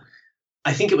so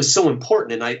I think it was so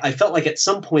important, and I felt like at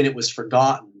some point it was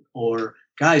forgotten, or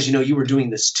guys, you were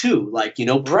doing this too, like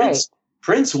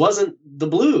Prince wasn't the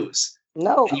blues.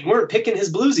 No. And you weren't picking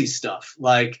his bluesy stuff.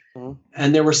 Like,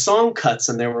 and there were song cuts,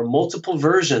 and there were multiple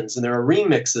versions, and there were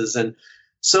remixes. And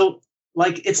so,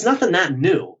 like, it's nothing that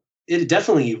new. It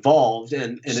definitely evolved.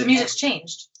 And the music's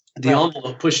changed. The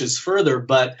envelope pushes further.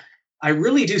 But I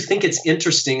really do think it's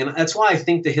interesting. And that's why I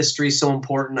think the history is so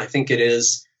important. I think it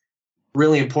is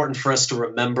really important for us to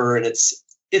remember. And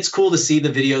it's cool to see the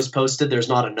videos posted. There's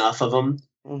not enough of them.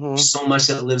 There's so much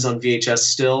that lives on VHS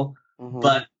still.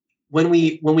 But when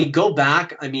we go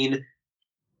back, I mean,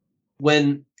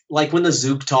 when the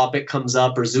Zouk topic comes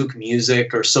up, or Zouk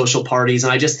music, or social parties,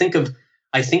 and I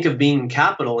think of being in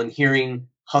Capitol and hearing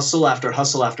hustle after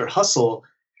hustle after hustle,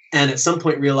 and at some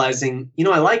point realizing,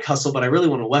 I like hustle, but I really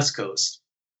want a West Coast.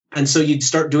 And so you'd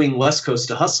start doing West Coast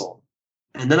to hustle.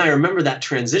 And then I remember that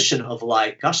transition of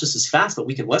like, gosh, this is fast, but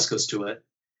we can West Coast to it.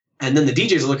 And then the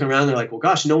DJs are looking around, they're like, well,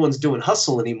 gosh, no one's doing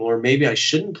hustle anymore. Maybe I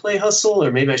shouldn't play hustle,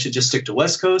 or maybe I should just stick to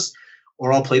West Coast,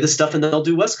 or I'll play this stuff and then I'll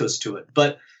do West Coast to it.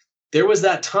 But there was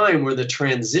that time where the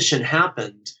transition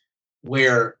happened,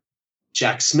 where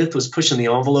Jack Smith was pushing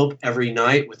the envelope every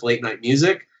night with late night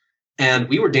music, and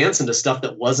we were dancing to stuff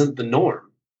that wasn't the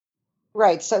norm.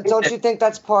 Right. So don't you think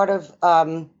that's part of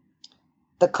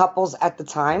the couples at the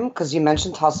time? Because you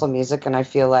mentioned hustle music, and I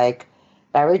feel like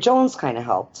Barry Jones kind of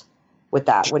helped with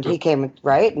that when he came,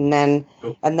 right? And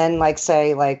then like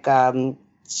say like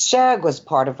Shag was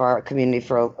part of our community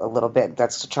for a little bit.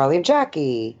 That's Charlie and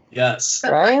Jackie. Yes.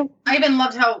 Right? I even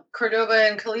loved how Cordova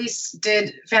and Khalees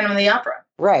did Phantom of the Opera.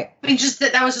 Right. I mean, just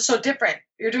that was just so different.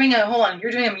 You're doing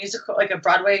a musical, like a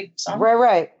Broadway song.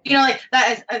 Right. Like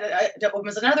that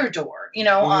opens another door,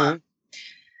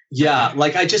 Yeah,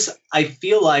 like I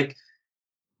feel like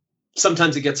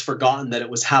sometimes it gets forgotten that it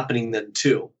was happening then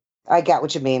too. I get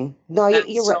what you mean. No,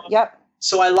 you're right. Yep.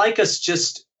 So I like us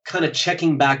just kind of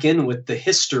checking back in with the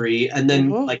history, and then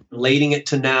like relating it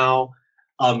to now,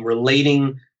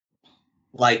 relating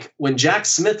like when Jack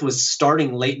Smith was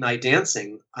starting late night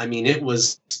dancing. I mean, it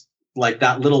was like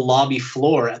that little lobby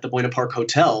floor at the Buena Park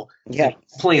Hotel. Yeah.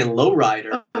 Playing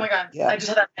Lowrider. Oh my God. Yeah. I just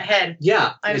had that in my head.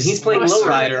 Yeah. And he's playing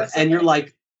Lowrider, and you're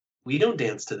like, we don't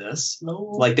dance to this. No.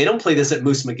 Like, they don't play this at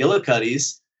Moose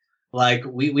McGillicuddy's. Like,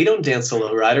 we don't dance to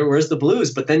Lowrider. Where's the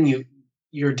blues? But then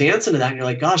you're dancing to that, and you're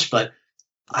like, gosh, but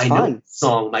I know this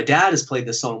song. My dad has played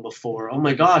this song before. Oh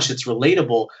my gosh, it's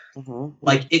relatable.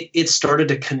 Like, it started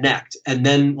to connect. And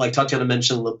then, like Tatiana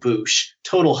mentioned, La Bouche,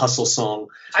 total hustle song.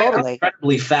 Totally.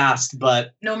 Incredibly fast,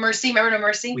 but No Mercy. Remember No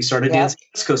Mercy? We started dancing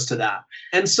West Coast to that.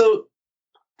 And so,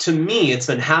 to me, it's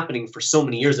been happening for so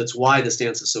many years. That's why this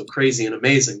dance is so crazy and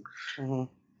amazing. And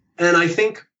I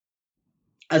think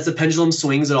as the pendulum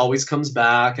swings, it always comes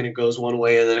back, and it goes one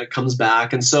way and then it comes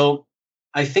back. And so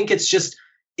I think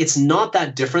it's not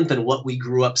that different than what we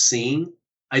grew up seeing.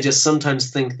 I just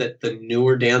sometimes think that the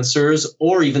newer dancers,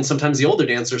 or even sometimes the older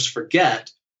dancers,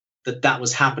 forget that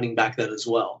was happening back then as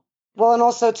well. Well, and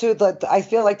also too, I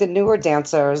feel like the newer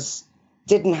dancers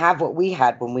didn't have what we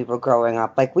had when we were growing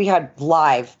up. Like, we had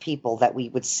live people that we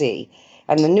would see,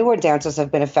 and the newer dancers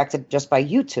have been affected just by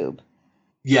YouTube.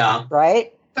 Yeah.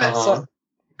 Right?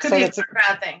 Could be a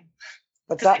bad thing.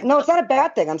 No, it's not a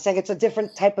bad thing. I'm saying it's a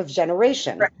different type of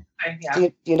generation. Right. Yeah.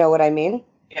 Do you know what I mean?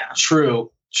 Yeah.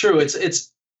 True.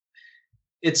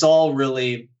 It's all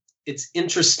really, it's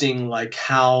interesting, like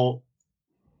how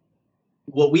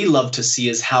what we love to see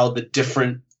is how the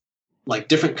different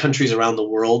countries around the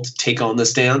world take on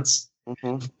this dance.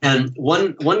 And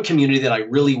one community that I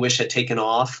really wish had taken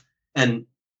off, and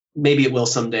maybe it will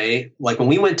someday, like when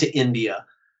we went to India,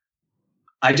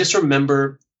 I just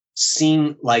remember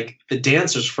seeing like the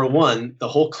dancers, for one, the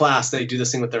whole class, they do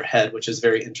this thing with their head, which is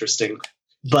very interesting.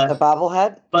 But the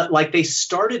bobblehead? But like they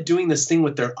started doing this thing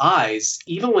with their eyes,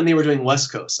 even when they were doing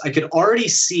West Coast. I could already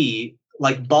see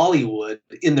like Bollywood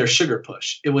in their sugar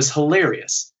push. It was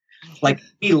hilarious. Like,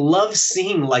 we love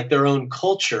seeing like their own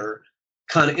culture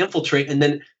kind of infiltrate. And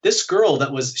then this girl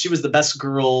she was the best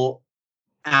girl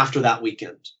after that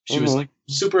weekend. She was like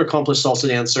super accomplished salsa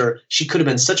dancer. She could have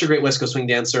been such a great West Coast swing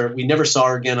dancer. We never saw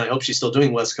her again. I hope she's still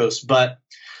doing West Coast. But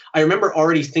I remember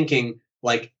already thinking,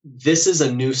 like, this is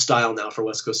a new style now for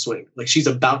West Coast swing. Like, she's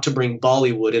about to bring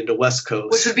Bollywood into West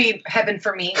Coast. Which would be heaven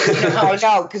for me. I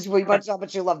know, because we much how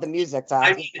much you love the music.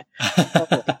 I mean,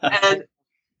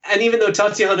 and even though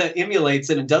Tatiana emulates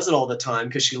it and does it all the time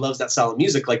because she loves that style of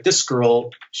music, like this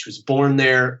girl, she was born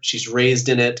there. She's raised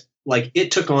in it. Like,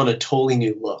 it took on a totally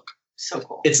new look. So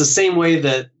cool. It's the same way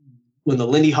that when the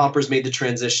Lindy Hoppers made the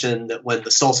transition, that when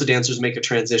the salsa dancers make a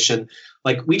transition,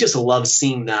 like, we just love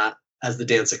seeing that as the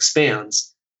dance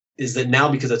expands, is that now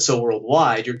because it's so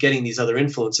worldwide, you're getting these other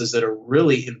influences that are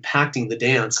really impacting the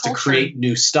dance to create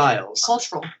new styles.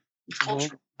 Cultural.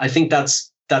 I think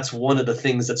that's one of the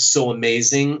things that's so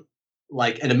amazing,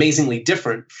 like, and amazingly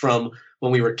different from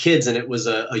when we were kids and it was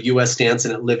a U.S. dance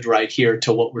and it lived right here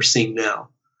to what we're seeing now.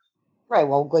 Right.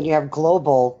 Well, when you have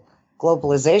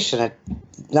globalization, it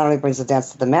not only brings the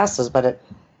dance to the masses, but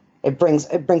it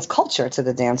brings culture to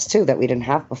the dance too that we didn't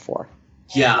have before.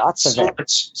 Yeah, lots of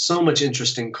so much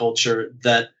interesting culture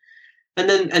that, and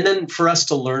then for us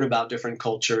to learn about different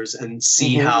cultures and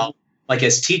see how, like,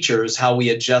 as teachers, how we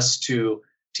adjust to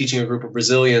teaching a group of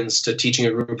Brazilians to teaching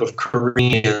a group of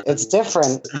Koreans. It's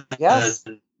different. Yes.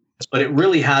 But it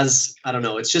really has, I don't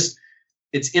know, it's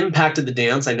impacted the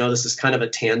dance. I know this is kind of a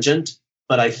tangent,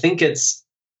 but I think it's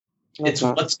what's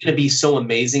going to be so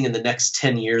amazing in the next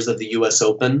 10 years of the US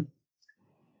Open.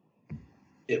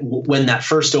 When that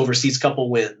first overseas couple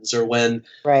wins, or when,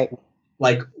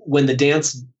 like, when the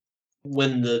dance,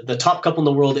 when the top couple in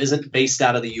the world isn't based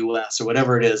out of the US or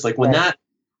whatever it is, like, when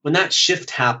that shift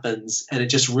happens and it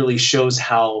just really shows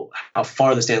how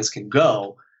far this dance can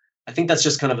go, I think that's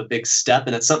just kind of a big step.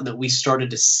 And it's something that we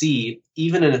started to see,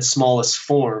 even in its smallest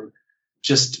form,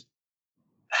 just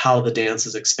how the dance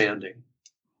is expanding.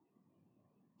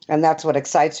 And that's what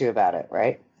excites you about it,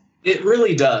 right? It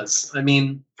really does. I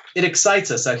mean, it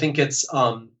excites us. I think it's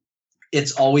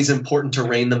always important to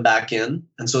rein them back in.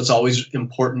 And so it's always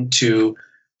important to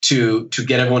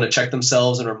get everyone to check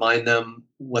themselves and remind them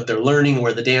what they're learning,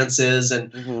 where the dance is.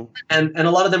 And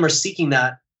a lot of them are seeking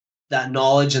that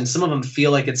knowledge, and some of them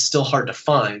feel like it's still hard to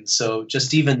find. So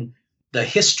just even the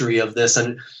history of this,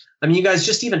 and I mean, you guys,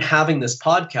 just even having this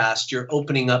podcast, you're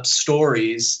opening up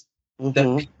stories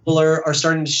that people are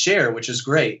starting to share, which is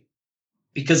great.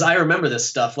 Because I remember this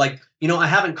stuff. Like, I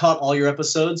haven't caught all your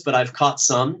episodes, but I've caught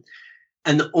some.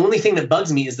 And the only thing that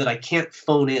bugs me is that I can't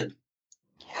phone in.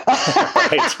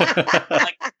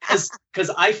 Because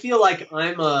I feel like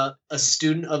I'm a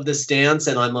student of this dance,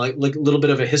 and I'm like a little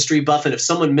bit of a history buff. And if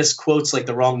someone misquotes like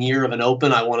the wrong year of an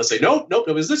Open, I want to say, nope,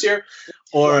 it was this year.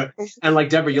 And like,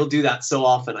 Deborah, you'll do that so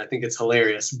often. I think it's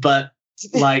hilarious. But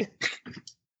like,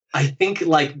 I think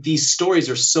like these stories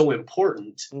are so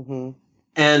important.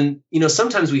 And,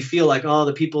 sometimes we feel like,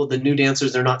 the new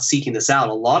dancers, they're not seeking this out.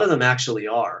 A lot of them actually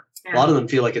are. Yeah. A lot of them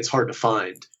feel like it's hard to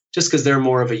find just because they're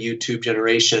more of a YouTube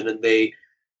generation, and they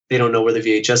don't know where the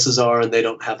VHSs are, and they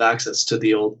don't have access to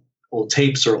the old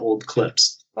tapes or old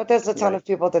clips. But there's a ton of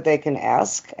people that they can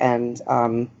ask. And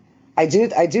I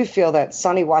do feel that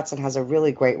Sonny Watson has a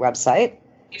really great website.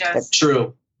 He does. That's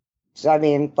true. So, I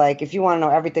mean, like, if you want to know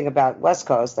everything about West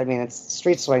Coast, I mean, it's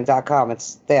streetswing.com.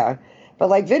 It's there. But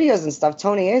like videos and stuff,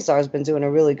 Tony Azar has been doing a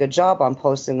really good job on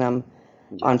posting them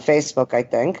on Facebook, I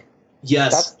think.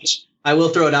 Yes, I will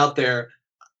throw it out there.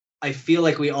 I feel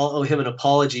like we all owe him an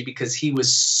apology because he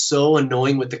was so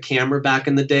annoying with the camera back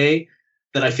in the day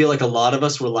that I feel like a lot of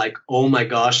us were like, oh my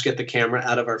gosh, get the camera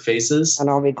out of our faces. And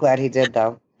I'll be glad he did,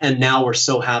 though. And now we're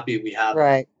so happy we have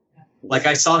him. Like,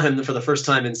 I saw him for the first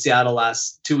time in Seattle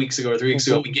 2 weeks ago or 3 weeks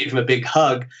ago. We gave him a big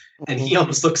hug, and he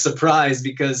almost looked surprised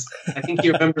because I think he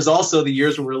remembers also the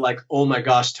years where we were like, oh my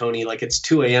gosh, Tony, like, it's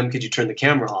 2 a.m. Could you turn the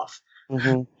camera off?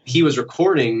 He was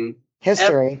recording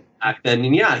history back then.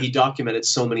 And he documented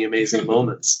so many amazing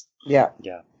moments. Yeah.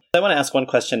 I want to ask one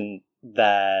question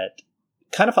that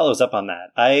kind of follows up on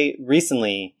that. I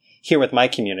recently, here with my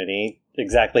community,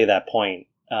 exactly that point,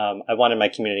 I wanted my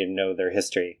community to know their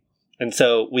history. And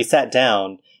so we sat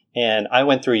down, and I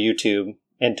went through YouTube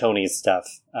and Tony's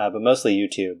stuff, but mostly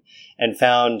YouTube, and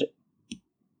found a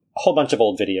whole bunch of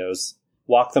old videos,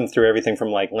 walked them through everything from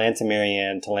like Lance and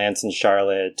Marianne to Lance and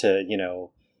Charlotte to,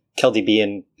 Keldy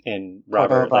B and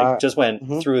Robert, like just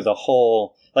went through the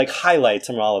whole, like, highlights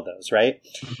from all of those, right?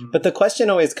 But the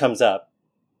question always comes up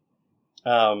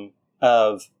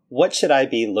of what should I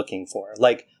be looking for?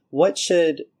 Like, when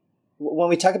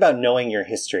we talk about knowing your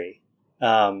history,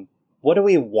 what do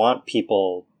we want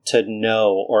people to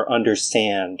know or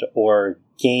understand or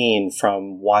gain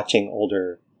from watching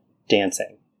older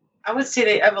dancing? I would say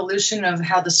the evolution of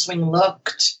how the swing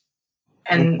looked,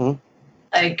 and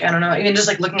like, I don't know, even just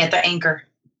like looking at the anchor.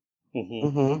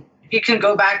 You can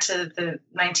go back to the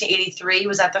 1983.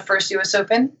 Was that the first U.S.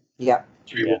 Open? Yeah.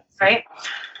 Right.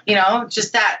 You know,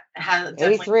 just that has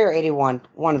 83 or 81.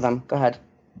 One of them. Go ahead.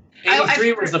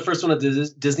 83 was the first one at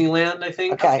Disneyland, I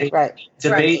think. Okay, right.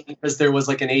 Debate because there was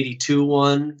like an 82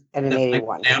 one and an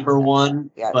 81 amber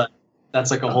one, but that's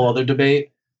like a whole other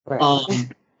debate. Right.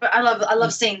 But I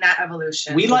love seeing that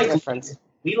evolution. We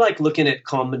like looking at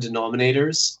common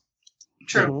denominators.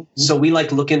 True. So we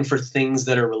like looking for things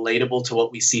that are relatable to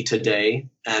what we see today,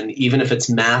 and even if it's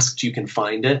masked, you can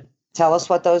find it. Tell us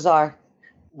what those are.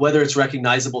 Whether it's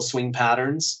recognizable swing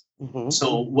patterns.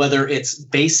 So whether it's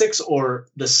basics or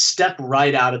the step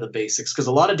right out of the basics, because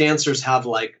a lot of dancers have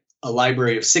like a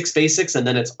library of 6 basics and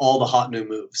then it's all the hot new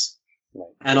moves. Right.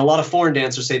 And a lot of foreign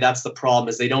dancers say that's the problem,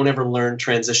 is they don't ever learn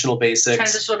transitional basics.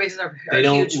 Transitional basics are they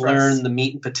don't huge learn the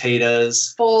meat and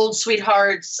potatoes. Fold,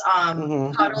 sweethearts,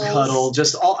 cuddle,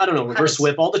 just all, I don't know, reverse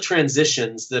whip, all the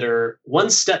transitions that are one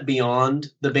step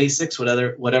beyond the basics,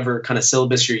 whatever kind of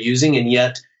syllabus you're using, and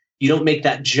yet you don't make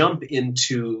that jump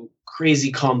into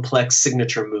crazy complex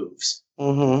signature moves.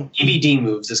 DVD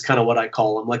moves is kind of what I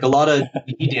call them. Like a lot of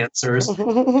DVD dancers,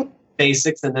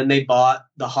 basics, and then they bought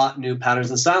the hot new patterns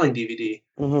and styling DVD.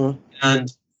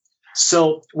 And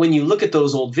so when you look at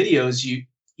those old videos, you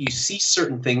see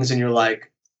certain things and you're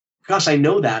like, gosh, I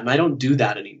know that, and I don't do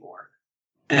that anymore.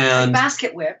 And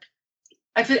basket whip,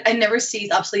 I never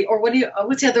see obsolete. Or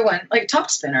what's the other one? Like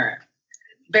top spinner.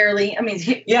 Barely. I mean,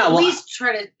 please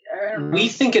try to. We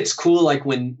think it's cool, like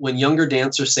when younger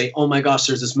dancers say, "Oh my gosh,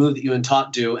 there's this move that you and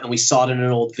Top do, and we saw it in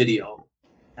an old video,"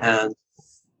 and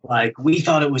like we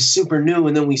thought it was super new,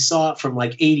 and then we saw it from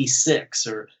like '86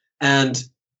 and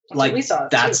like we saw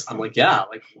it too. I'm like, yeah,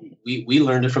 like we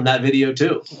learned it from that video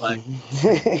too. Like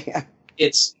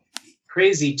it's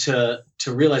crazy to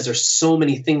realize there's so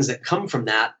many things that come from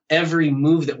that. Every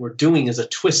move that we're doing is a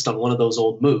twist on one of those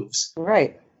old moves.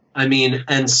 Right. I mean,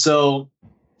 and so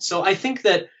I think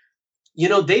that, you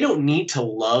know, they don't need to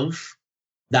love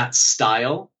that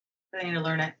style. They need to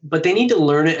learn it. But they need to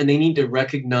learn it, and they need to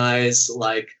recognize,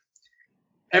 like,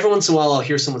 every once in a while I'll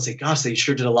hear someone say, gosh, they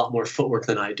sure did a lot more footwork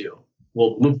than I do.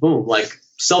 Well, boom, like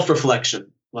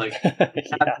self-reflection, like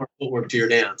add more footwork to your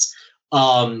dance.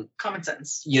 Common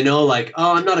sense. You know, like,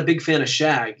 oh, I'm not a big fan of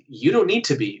shag. You don't need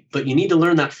to be, but you need to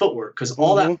learn that footwork, because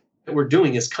all that we're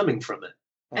doing is coming from it.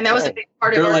 And that was a big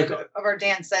part of our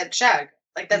dance, that shag.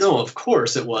 Like that's no, of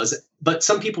course it was. But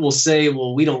some people will say,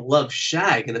 well, we don't love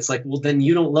shag. And it's like, well, then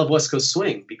you don't love West Coast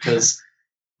swing, because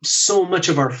so much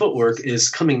of our footwork is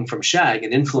coming from shag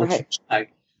and influence from shag.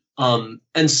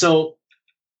 And so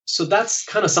that's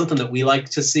kind of something that we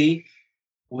like to see.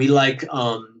 We like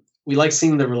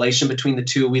seeing the relation between the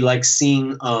two. We like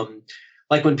seeing,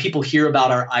 like when people hear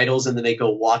about our idols and then they go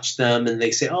watch them and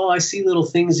they say, oh, I see little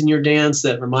things in your dance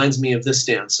that reminds me of this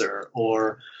dancer.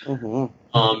 Or,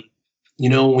 you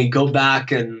know, when we go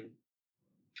back and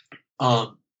a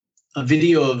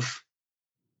video of,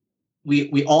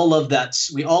 we all love that.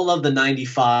 We all love the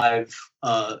 95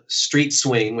 street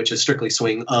swing, which is strictly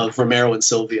swing, of Romero and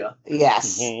Sylvia.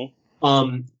 Yes.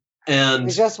 And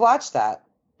we just watched that.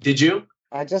 Did you?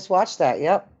 I just watched that.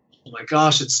 Yep. Oh my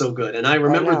gosh, it's so good. And I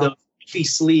remember the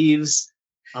sleeves.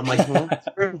 I'm like,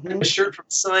 a shirt from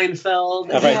Seinfeld.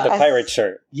 Oh, right, the pirate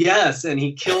shirt. Yes, and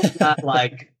he killed that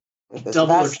like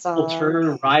double or triple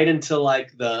turn right into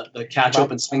like the catch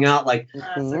open swing out. Like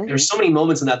there's so many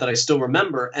moments in that I still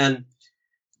remember. And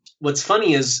what's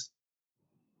funny is,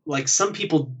 like, some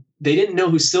people, they didn't know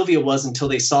who Sylvia was until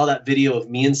they saw that video of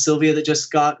me and Sylvia that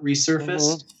just got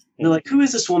resurfaced. And they're like, who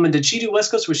is this woman? Did she do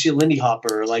West Coast, or was she a Lindy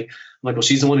Hopper? Like, I'm like, well,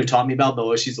 she's the one who taught me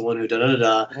Balboa. She's the one who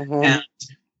And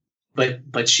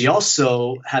but she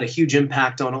also had a huge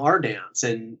impact on our dance.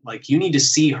 And like, you need to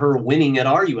see her winning at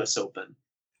our US Open.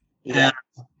 And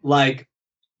like,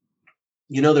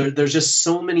 you know, there's just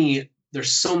so many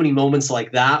moments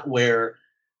like that where,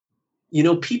 you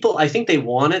know, people, I think they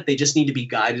want it. They just need to be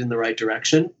guided in the right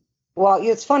direction. Well,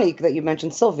 it's funny that you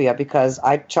mentioned Sylvia, because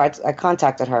I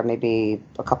contacted her maybe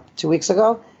 2 weeks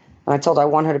ago, and I told her I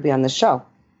want her to be on the show,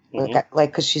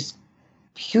 because she's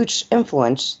huge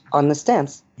influence on this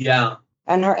dance. Yeah.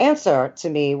 And her answer to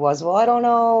me was, well, I don't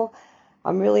know.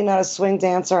 I'm really not a swing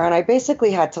dancer. And I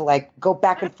basically had to like go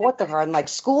back and forth to her and like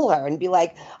school her and be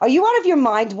like, are you out of your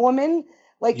mind, woman?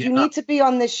 Like, you need to be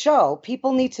on this show.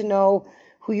 People need to know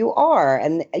who you are,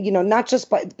 and you know, not just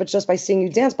by seeing you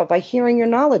dance, but by hearing your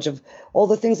knowledge of all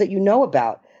the things that you know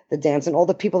about the dance and all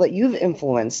the people that you've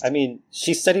influenced. I mean,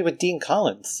 she studied with Dean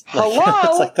Collins. Hello,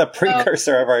 that's like the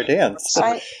precursor of our dance.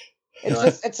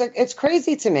 it's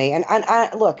crazy to me. And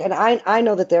I look, and I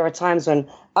know that there are times when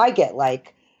I get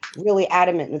like really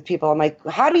adamant with people. I'm like,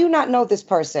 how do you not know this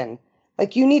person?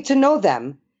 Like, you need to know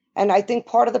them. And I think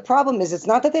part of the problem is it's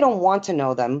not that they don't want to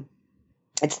know them.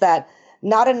 It's that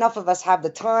not enough of us have the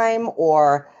time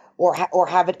or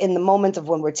have it in the moment of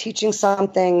when we're teaching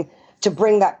something to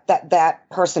bring that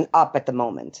person up at the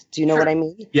moment. Do you know what I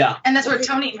mean? Yeah. And that's where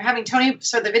having Tony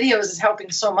start the videos is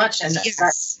helping so much. And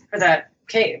for that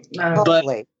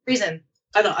reason.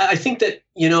 I think that,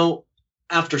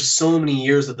 after so many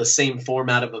years of the same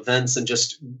format of events and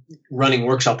just running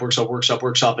workshop,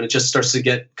 and it just starts to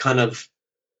get kind of,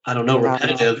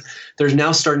 repetitive. They're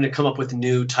now starting to come up with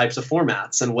new types of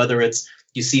formats. And whether it's,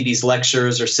 you see these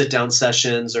lectures or sit down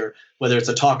sessions, or whether it's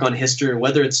a talk on history, or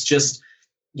whether it's just,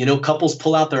 couples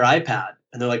pull out their iPad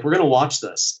and they're like, we're going to watch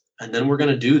this and then we're going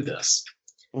to do this.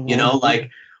 Mm-hmm. Like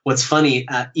what's funny,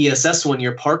 at ESS one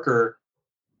year, Parker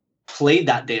played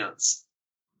that dance.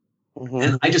 Mm-hmm.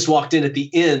 And I just walked in at the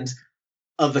end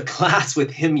of the class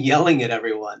with him yelling at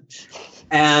everyone.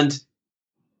 And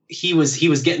he was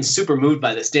getting super moved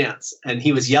by this dance, and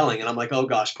he was yelling, and I'm like, oh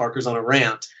gosh, Parker's on a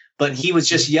rant. But he was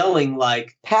just yelling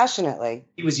like passionately.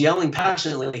 He was yelling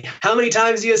passionately. How many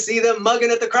times do you see them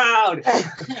mugging at the crowd?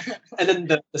 And then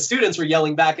the students were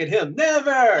yelling back at him.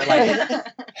 Never. Like,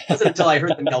 it wasn't until I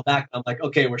heard them yell back, I'm like,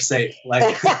 okay, we're safe.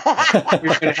 Like,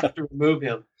 we're going to have to remove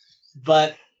him.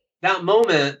 But that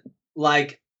moment,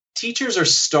 like, teachers are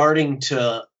starting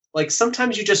to, like,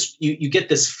 sometimes you get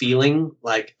this feeling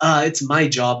like, it's my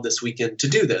job this weekend to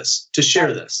do this, to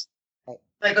share this.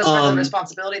 That goes back to the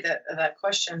responsibility that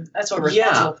question. That's what we're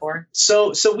responsible for.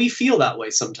 So we feel that way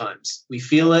sometimes. We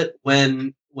feel it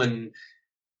when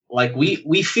like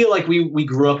we feel like we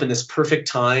grew up in this perfect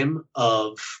time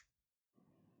of,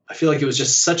 I feel like it was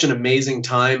just such an amazing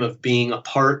time of being a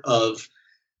part of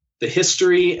the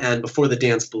history and before the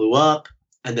dance blew up,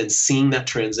 and then seeing that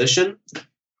transition,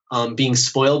 being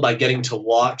spoiled by getting to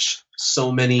watch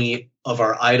so many of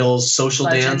our idols social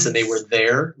dance, and they were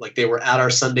there, like they were at our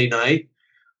Sunday night.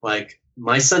 Like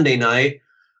my Sunday night,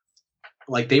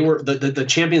 like they were, the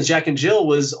champions, Jack and Jill,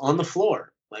 was on the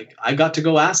floor. Like I got to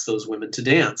go ask those women to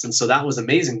dance. And so that was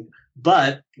amazing.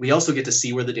 But we also get to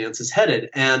see where the dance is headed.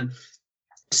 And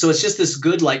so it's just this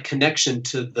good like connection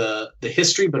to the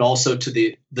history, but also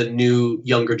to the new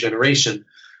younger generation.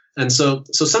 And so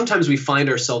sometimes we find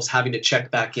ourselves having to check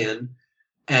back in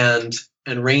and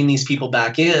rein these people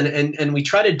back in. And we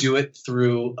try to do it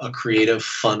through a creative,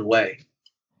 fun way.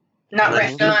 Not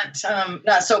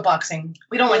soapboxing.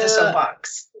 We don't like to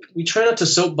soapbox. We try not to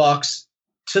soapbox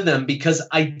to them because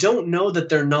I don't know that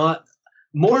they're not.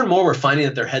 More and more, we're finding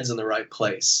that their head's in the right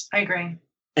place. I agree.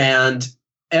 And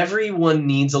everyone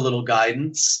needs a little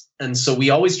guidance, and so we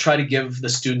always try to give the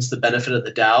students the benefit of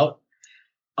the doubt.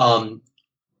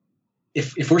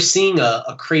 If we're seeing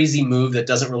a crazy move that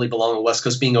doesn't really belong on West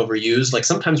Coast being overused, like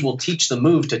sometimes we'll teach the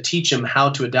move to teach them how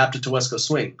to adapt it to West Coast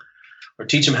swing, or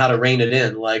teach them how to rein it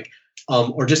in. Like.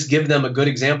 Or just give them a good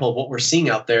example of what we're seeing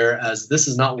out there as this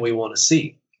is not what we want to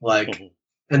see. Like, mm-hmm.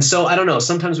 And so I don't know,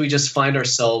 sometimes we just find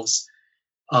ourselves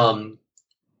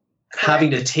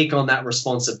having to take on that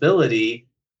responsibility,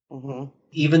 mm-hmm.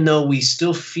 even though we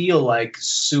still feel like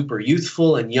super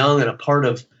youthful and young and a part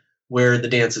of where the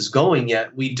dance is going,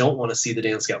 yet we don't want to see the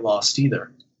dance get lost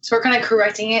either. So we're kind of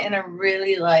correcting it in a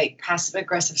really like passive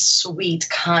aggressive, sweet,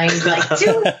 kind, like,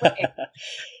 dude.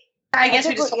 I guess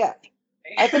we just. Yeah.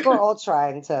 I think we're all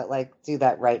trying to like do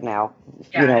that right now.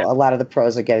 Yeah. A lot of the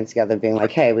pros are getting together and being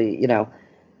like, hey,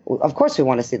 of course we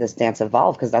want to see this dance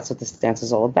evolve because that's what this dance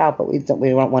is all about, but we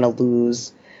don't want to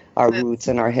lose our roots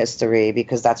and our history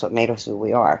because that's what made us who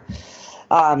we are.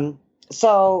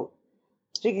 So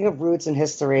speaking of roots and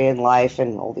history and life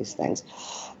and all these things,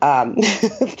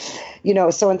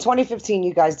 so in 2015,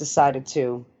 you guys decided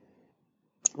to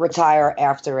retire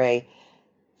after a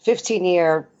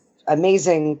 15-year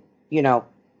amazing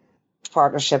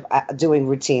partnership doing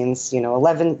routines,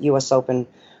 11 US Open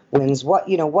wins.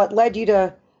 What led you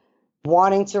to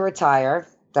wanting to retire?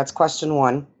 That's question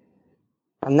one.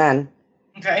 And then,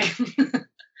 okay.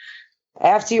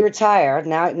 After you retire,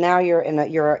 now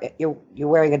you're you're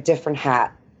wearing a different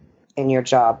hat in your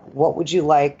job. What would you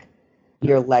like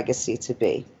your legacy to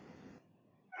be?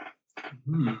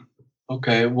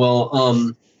 Okay.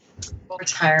 Well,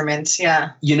 retirement.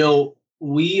 Yeah.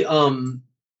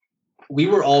 We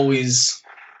were always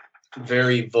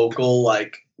very vocal.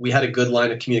 Like we had a good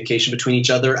line of communication between each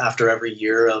other after every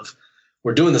year of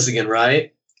we're doing this again,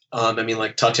 right?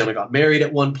 Like Tatiana got married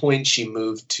at one point. She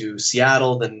moved to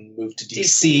Seattle, then moved to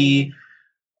DC.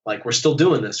 Like we're still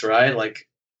doing this, right? Like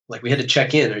like we had to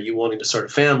check in. Are you wanting to start a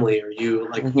family? Are you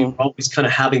like, we were always kind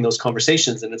of having those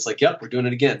conversations, and it's like, yep, we're doing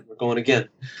it again. We're going again.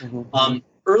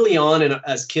 Early on, and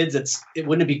as kids, it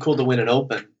wouldn't be cool to win an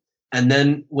open. And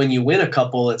then when you win a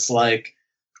couple, it's like,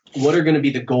 what are going to be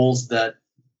the goals that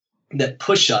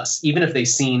push us, even if they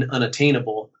seem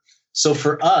unattainable? So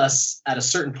for us, at a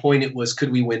certain point, it was,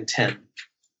 could we win 10?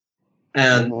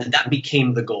 And that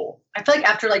became the goal. I feel like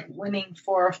after like winning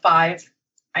 4 or 5,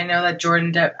 I know that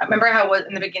Jordan, I remember how was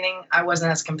in the beginning, I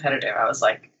wasn't as competitive. I was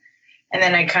like, and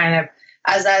then I kind of,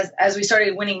 as we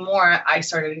started winning more, I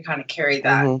started to kind of carry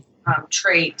that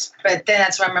trait. But then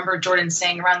that's what I remember Jordan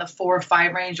saying around the 4 or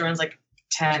 5 range. Jordan's like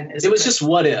 10. It was just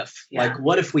what if, like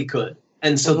what if we could?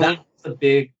 And so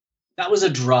that was a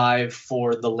drive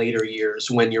for the later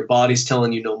years when your body's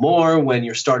telling you no more, when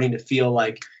you're starting to feel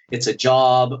like it's a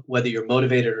job, whether you're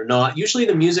motivated or not. Usually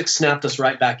the music snapped us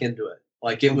right back into it.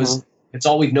 Like it's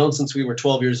all we've known since we were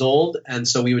 12 years old. And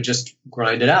so we would just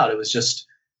grind it out. It was just,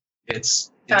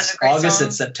 it's August,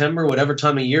 it's September, whatever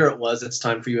time of year it was, it's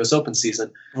time for US Open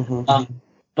season.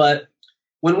 But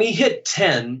when we hit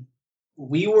 10,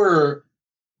 we were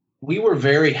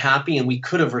very happy, and we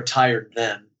could have retired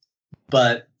then,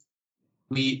 but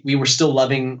we were still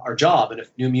loving our job. And if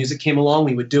new music came along,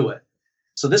 we would do it.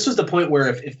 So this was the point where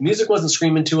if music wasn't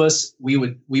screaming to us, we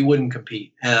wouldn't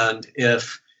compete. And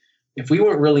if we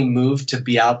weren't really moved to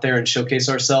be out there and showcase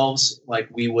ourselves, like,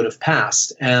 we would have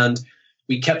passed. And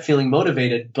we kept feeling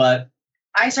motivated, but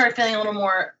I started feeling a little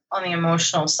more on the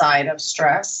emotional side of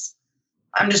stress.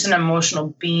 I'm just an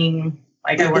emotional being.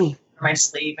 Like, I work for my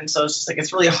sleep. And so it's just like,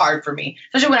 it's really hard for me,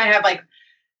 especially when I have like,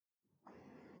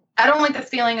 I don't like the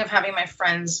feeling of having my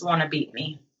friends want to beat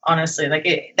me. Honestly,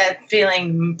 like that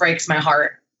feeling breaks my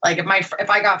heart. Like if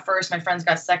I got first, my friends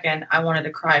got second, I wanted to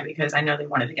cry because I know they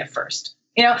wanted to get first.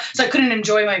 You know, so I couldn't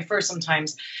enjoy my first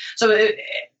sometimes. So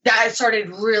that started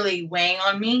really weighing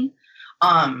on me.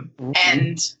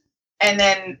 And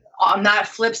then on that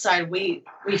flip side, we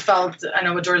felt, I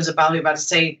know what Jordan's about to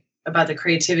say about the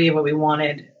creativity of what we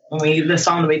wanted when the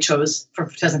song that we chose for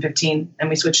 2015, and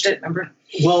we switched it. Remember?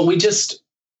 Well,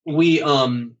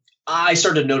 I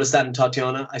started to notice that in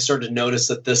Tatiana. I started to notice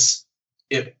that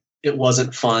it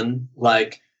wasn't fun.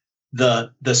 Like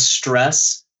the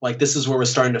stress, like this is where we're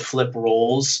starting to flip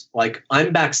roles. Like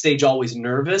I'm backstage always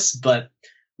nervous, but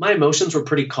my emotions were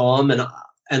pretty calm.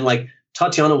 And like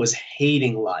Tatiana was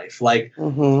hating life. Like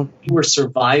we were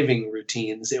surviving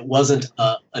routines. It wasn't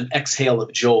an exhale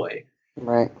of joy.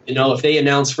 Right. You know, if they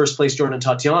announced first place Jordan and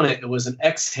Tatiana, it was an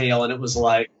exhale, and it was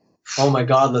like, oh my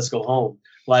God, let's go home.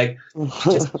 Like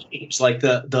just changed. Like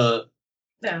the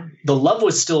love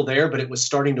was still there, but it was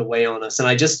starting to weigh on us.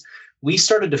 And we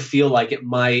started to feel like it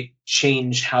might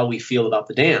change how we feel about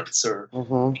the dance, or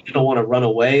we don't want to run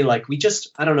away. Like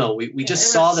I don't know. We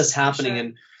just saw this happening,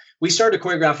 and we started to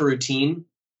choreograph a routine.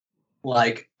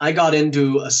 Like I got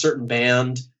into a certain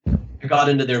band, I got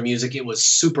into their music. It was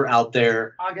super out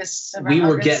there.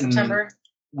 September.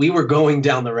 We were going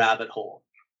down the rabbit hole.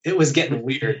 It was getting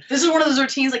weird. This is one of those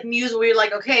routines like Muse where you're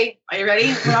like, okay, are you ready?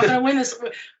 We're not going to win this.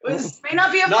 This may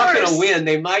not be a not first. Not going to win.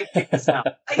 They might kick us out.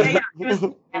 They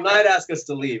might ask us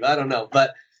to leave. I don't know.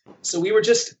 But so we were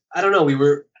just, I don't know.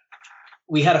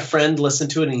 We had a friend listen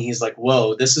to it, and he's like,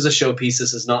 whoa, this is a showpiece.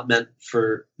 This is not meant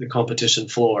for the competition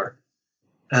floor.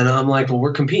 And I'm like, well,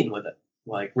 we're competing with it.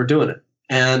 Like, we're doing it.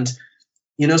 And,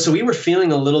 you know, so we were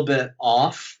feeling a little bit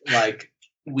off. Like,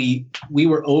 we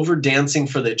were over dancing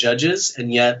for the judges,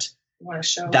 and yet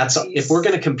if we're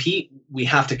going to compete, we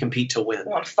have to compete to win.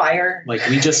 On fire. Like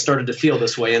we just started to feel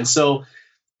this way. And so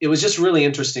it was just really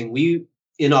interesting.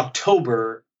 In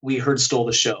October, we heard Stole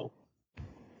the Show.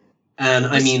 And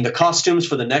I mean, the costumes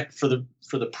for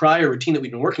the prior routine that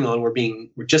we've been working on,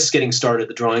 we're just getting started.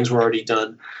 The drawings were already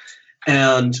done.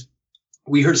 And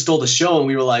we heard Stole the Show, and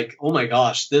we were like, oh my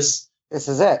gosh, this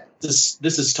is it. This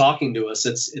is talking to us.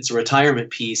 It's a retirement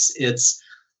piece.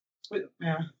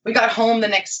 We got home the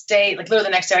next day, like literally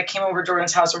the next day. I came over to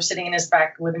Jordan's house. We're sitting in his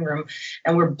back living room,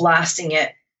 and we're blasting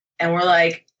it. And we're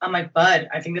like, I'm like, Bud,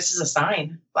 I think this is a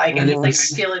sign. Like, and I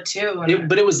feel it too.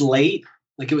 But it was late.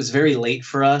 Like it was very late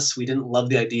for us. We didn't love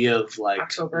the idea of like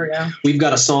October. Yeah, we've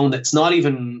got a song that's not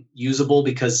even usable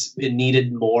because it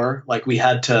needed more. Like we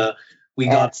got to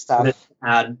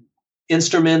add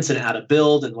instruments and add a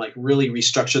build and like really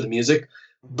restructure the music.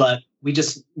 But we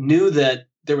just knew that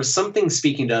there was something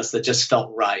speaking to us that just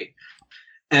felt right.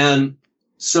 And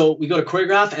so we go to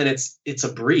choreograph, and it's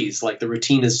a breeze. Like the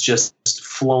routine is just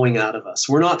flowing out of us.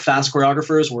 We're not fast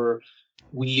choreographers.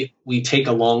 We take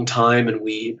a long time, and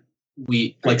we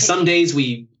like some days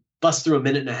we bust through a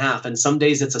minute and a half, and some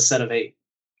days it's a set of 8.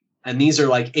 And these are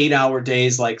like 8-hour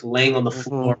days, like laying on the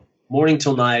floor, morning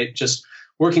till night, just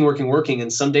working.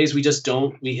 And some days we just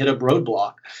don't, we hit a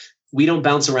roadblock. We don't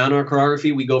bounce around our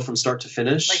choreography. We go from start to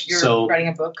finish. Like you're writing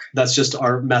a book. That's just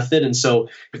our method. And so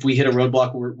if we hit a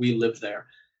roadblock, we live there.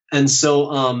 And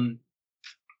so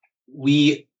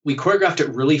we choreographed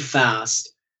it really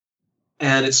fast,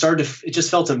 and it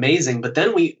just felt amazing. But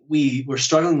then we were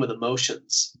struggling with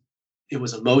emotions. It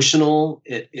was emotional.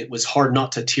 It was hard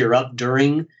not to tear up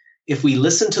during. If we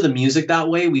listened to the music that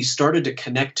way, we started to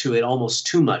connect to it almost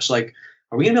too much. Like,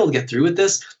 are we going to be able to get through with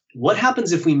this? What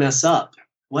happens if we mess up?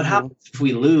 What happens if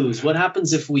we lose? What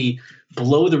happens if we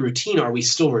blow the routine? Are we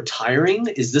still retiring?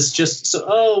 Is this just so?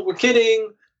 Oh, we're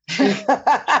kidding.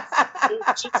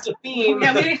 It's just a theme.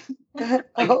 Yeah,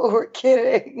 we're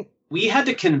kidding. We had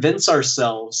to convince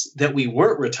ourselves that we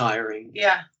weren't retiring.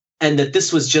 Yeah. And that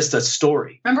this was just a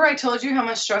story. Remember I told you how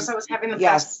much stress I was having the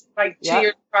Yes. past 2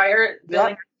 years prior?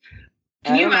 Yep.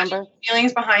 Can you remember. imagine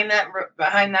feelings behind that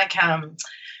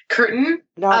curtain?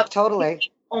 No,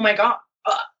 totally. Oh my God.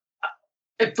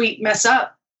 If we mess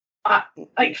up, I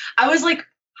was like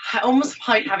almost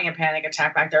like having a panic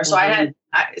attack back there. So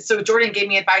so Jordan gave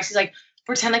me advice. He's like,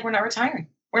 pretend like we're not retiring.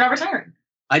 We're not retiring.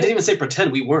 I didn't even say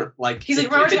pretend. We weren't. Like, he's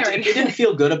like, we're not retiring. If we didn't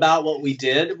feel good about what we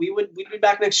did, we'd be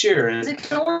back next year. And, he's like,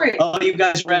 don't worry. Oh, you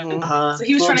guys read. So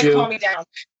he was trying to calm me down.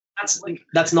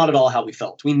 That's not at all how we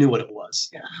felt. We knew what it was.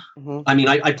 Yeah. I mean,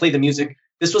 I played the music.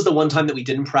 This was the one time that we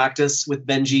didn't practice with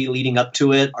Benji leading up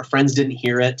to it. Our friends didn't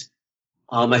hear it.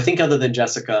 I think other than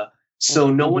Jessica. So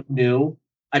no one knew.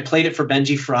 I played it for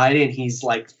Benji Friday, and he's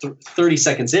like 30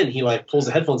 seconds in, he like pulls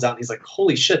the headphones out and he's like,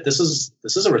 holy shit, this is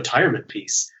a retirement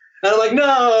piece. And I'm like,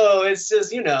 no, it's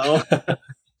just,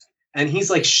 and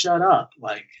he's like, shut up.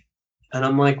 Like, and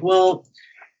I'm like, well,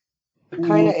 it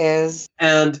kind of is.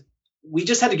 And we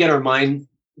just had to get our mind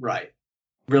right,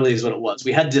 really is what it was.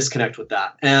 We had to disconnect with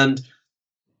that. And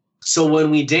so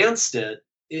when we danced it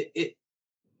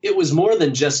was more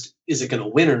than just, is it going to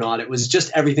win or not? It was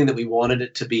just everything that we wanted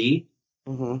it to be.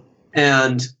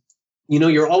 And,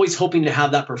 you're always hoping to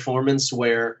have that performance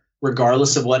where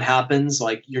regardless of what happens,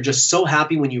 like you're just so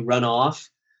happy when you run off,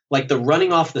 like the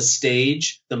running off the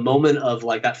stage, the moment of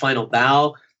like that final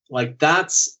bow, like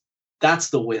that's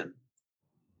the win.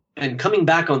 And coming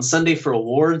back on Sunday for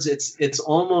awards, it's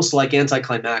almost like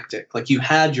anticlimactic. Like you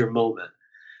had your moment.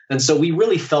 And so we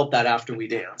really felt that after we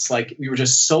danced. Like we were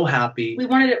just so happy. We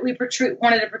wanted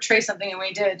to portray something, and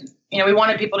we did. We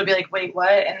wanted people to be like, wait,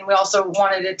 what? And we also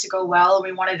wanted it to go well. And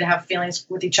we wanted to have feelings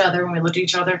with each other when we looked at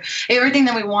each other. Everything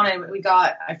that we wanted, we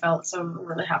got. I felt so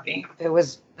really happy. It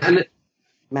was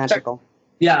magical.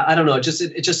 Yeah, I don't know. It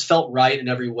just felt right in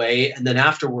every way. And then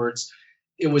afterwards,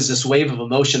 it was this wave of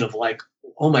emotion of like,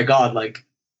 oh my God, like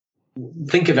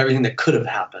think of everything that could have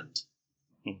happened.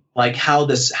 Like how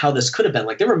this could have been.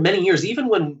 Like there were many years, even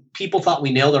when people thought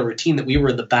we nailed our routine, that we were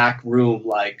in the back room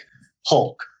like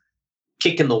Hulk,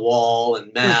 kicking the wall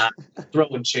and mad,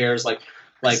 throwing chairs, like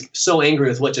so angry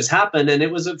with what just happened. And it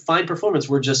was a fine performance.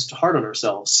 We're just hard on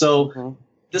ourselves. So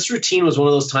this routine was one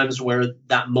of those times where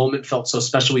that moment felt so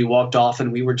special. We walked off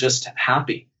and we were just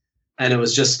happy. And it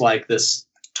was just like this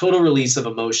total release of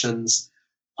emotions.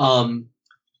 And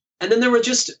then there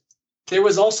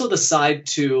was also the side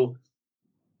to,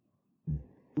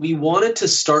 we wanted to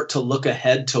start to look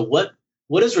ahead to what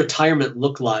does retirement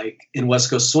look like in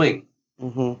West Coast Swing?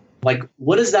 Like,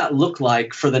 what does that look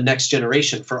like for the next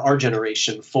generation, for our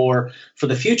generation, for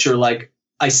the future? Like,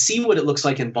 I see what it looks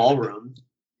like in ballroom.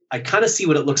 I kind of see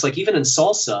what it looks like even in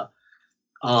salsa.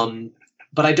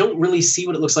 But I don't really see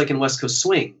what it looks like in West Coast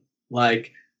Swing.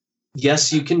 Like,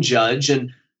 yes, you can judge,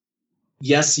 and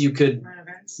yes, you could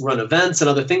run events and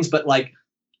other things, but like,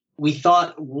 we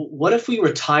thought, what if we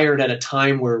retired at a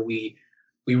time where we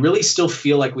really still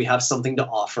feel like we have something to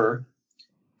offer?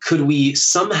 Could we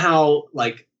somehow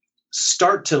like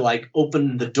start to like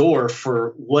open the door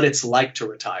for what it's like to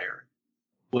retire?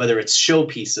 Whether it's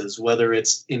showpieces, whether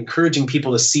it's encouraging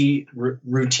people to see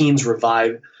routines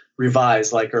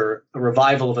revise, like or a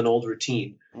revival of an old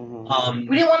routine. We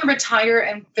didn't want to retire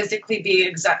and physically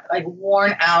be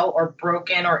worn out or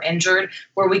broken or injured,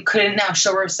 where we couldn't now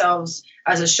show ourselves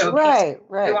as a showpiece.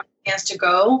 Right. We want the dance to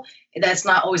go. That's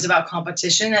not always about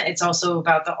competition. It's also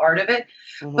about the art of it.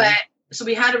 But so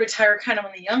we had to retire kind of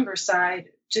on the younger side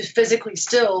to physically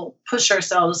still push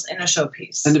ourselves in a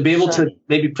showpiece. And to be able to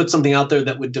maybe put something out there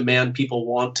that would demand people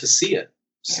want to see it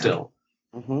still.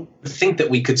 I think that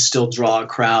we could still draw a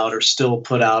crowd or still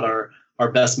put out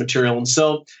our best material. And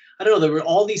so, I don't know, there were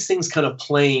all these things kind of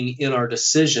playing in our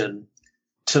decision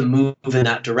to move in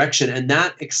that direction. And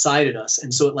that excited us.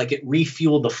 And so it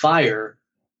refueled the fire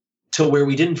to where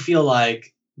we didn't feel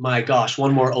like my gosh,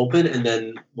 one more open and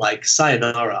then like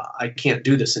sayonara, I can't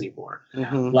do this anymore.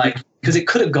 Like, because it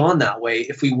could have gone that way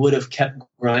if we would have kept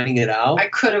grinding it out. I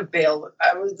could have bailed.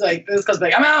 I was like, this goes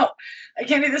like, I'm out. I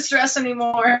can't do the stress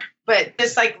anymore. But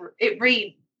it's like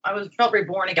felt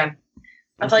reborn again.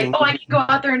 I was like, oh, I can go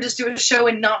out there and just do a show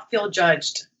and not feel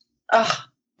judged. Oh,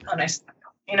 how nice,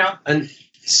 you know? And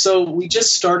so we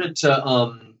just started to,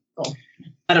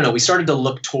 I don't know, we started to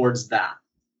look towards that.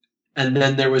 And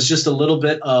then there was just a little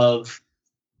bit of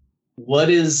what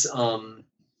is, I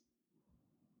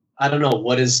don't know,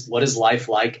 what is life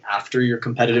like after your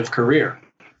competitive career?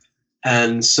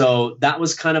 And so that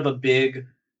was kind of a big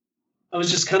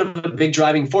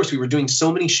driving force. We were doing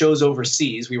so many shows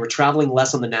overseas. We were traveling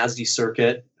less on the NASD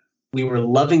circuit. We were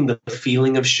loving the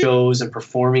feeling of shows and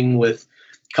performing with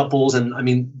couples. And I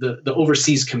mean, the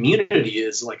overseas community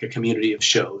is like a community of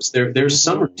shows. There's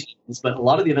some routines, but a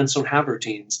lot of the events don't have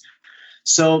routines.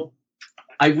 So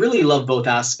I really love both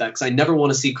aspects. I never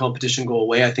want to see competition go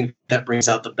away. I think that brings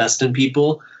out the best in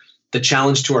people. The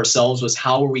challenge to ourselves was,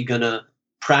 how are we going to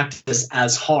practice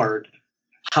as hard?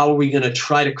 How are we going to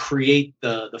try to create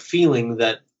the feeling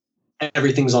that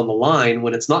everything's on the line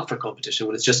when it's not for competition,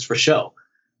 when it's just for show?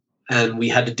 And we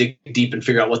had to dig deep and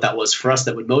figure out what that was for us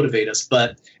that would motivate us.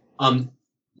 But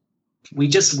we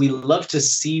love to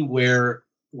see where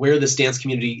this dance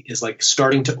community is like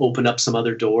starting to open up some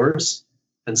other doors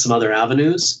and some other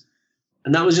avenues.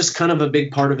 And that was just kind of a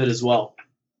big part of it as well.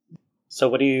 So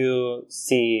what do you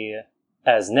see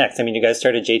as next? I mean, you guys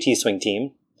started JT Swing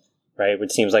Team, right?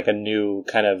 Which seems like a new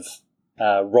kind of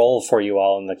role for you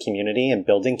all in the community and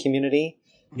building community.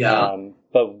 Yeah.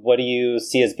 But what do you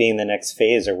see as being the next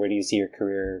phase, or where do you see your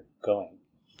career going?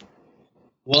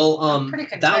 Well,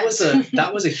 that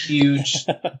was a huge.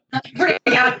 I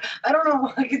don't know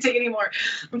if I can take anymore.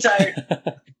 I'm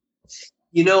tired.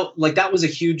 You know, like that was a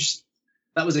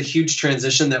huge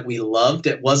transition that we loved.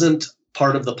 It wasn't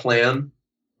part of the plan.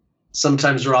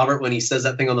 Sometimes Robert, when he says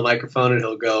that thing on the microphone, and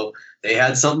he'll go, they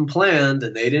had something planned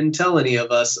and they didn't tell any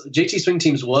of us. JT Swing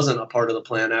Teams wasn't a part of the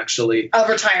plan, actually. Of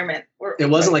retirement. It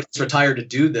wasn't like it's retired to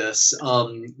do this.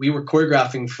 We were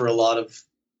choreographing for a lot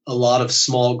of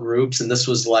small groups, and this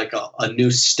was like a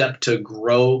new step to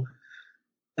grow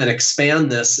and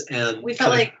expand this, and we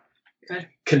felt like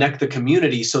connect the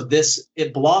community. So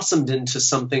it blossomed into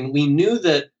something. We knew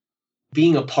that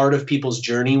being a part of people's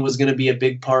journey was going to be a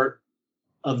big part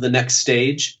of the next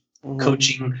stage.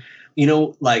 Coaching, you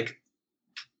know, like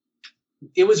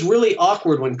it was really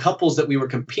awkward when couples that we were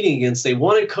competing against, they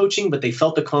wanted coaching, but they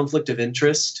felt the conflict of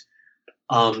interest.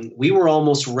 We were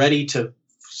almost ready to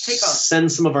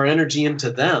send some of our energy into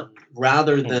them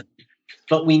rather than,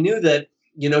 but we knew that,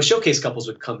 you know, showcase couples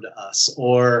would come to us,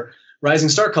 or rising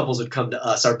star couples would come to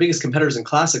us. Our biggest competitors in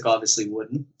classic obviously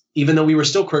wouldn't, even though we were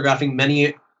still choreographing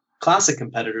many classic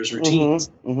competitors'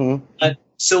 routines. But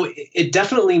so it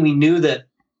definitely, we knew that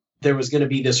there was going to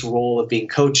be this role of being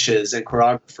coaches and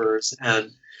choreographers,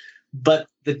 but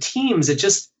the teams,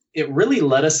 it really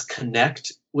let us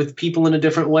connect with people in a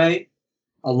different way.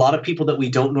 A lot of people that we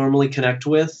don't normally connect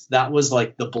with. That was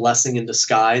like the blessing in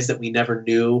disguise that we never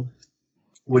knew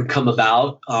would come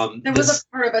about. There was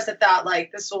a part of us that thought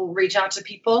like this will reach out to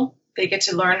people. They get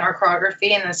to learn our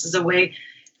choreography, and this is a way,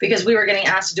 because we were getting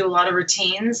asked to do a lot of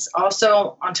routines.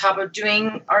 Also, on top of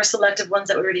doing our selective ones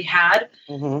that we already had,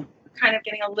 kind of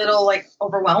getting a little like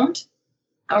overwhelmed.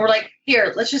 And we're like,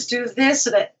 here, let's just do this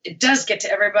so that it does get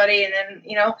to everybody. And then,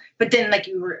 you know, but then like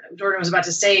Jordan was about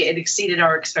to say, it exceeded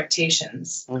our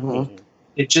expectations.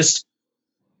 It just,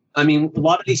 I mean, a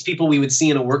lot of these people we would see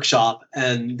in a workshop,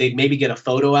 and they'd maybe get a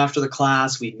photo after the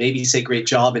class. We'd maybe say great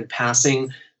job in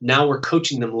passing. Now we're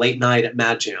coaching them late night at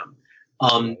Mad Jam.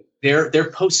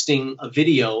 They're posting a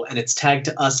video and it's tagged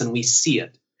to us and we see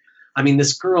it. I mean,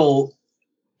 this girl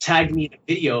tagged me in a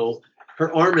video.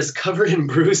 Her arm is covered in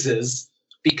bruises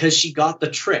because she got the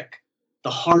trick,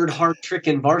 the hard trick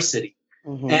in varsity.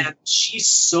 And she's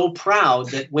so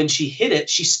proud that when she hit it,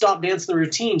 she stopped dancing the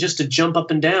routine just to jump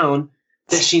up and down.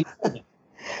 That she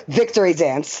victory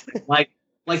dance. like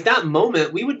that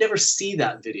moment, we would never see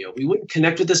that video. We wouldn't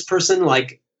connect with this person.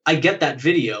 Like, I get that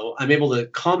video. I'm able to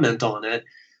comment on it.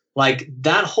 Like,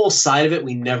 that whole side of it,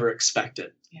 we never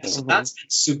expected. So that's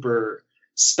super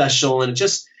special. And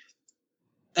just,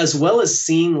 as well as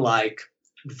seeing like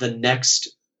the next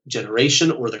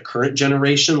generation or the current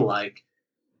generation, like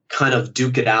kind of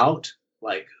duke it out,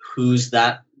 like who's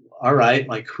that? All right.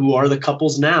 Like, who are the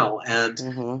couples now?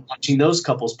 And watching those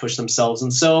couples push themselves.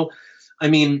 And so, I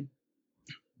mean,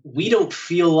 we don't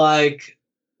feel like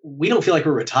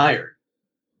we're retired.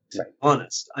 To be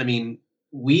honest. I mean,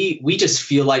 we just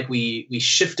feel like we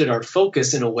shifted our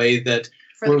focus in a way that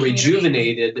we're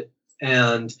rejuvenated,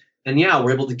 and yeah,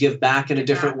 we're able to give back in a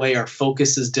different way. Our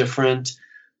focus is different.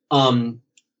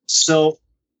 So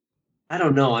I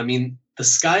don't know. I mean, the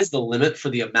sky's the limit for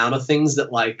the amount of things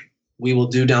that like we will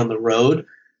do down the road.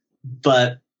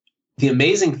 But the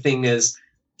amazing thing is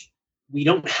we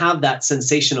don't have that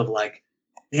sensation of like,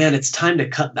 man, it's time to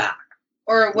cut back.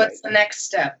 Or what's the next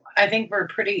step? I think we're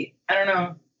pretty, I don't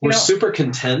know. We're super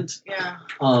content. Yeah.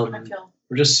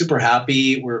 We're just super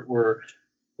happy. We're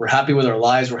happy with our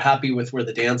lives. We're happy with where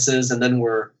the dance is. And then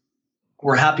we're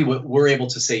happy what we're able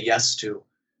to say yes to.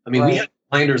 I mean, we had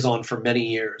blinders on for many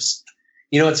years.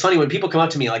 You know, it's funny when people come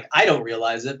up to me, like, I don't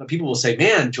realize it, but people will say,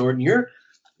 man, Jordan, you're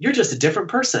just a different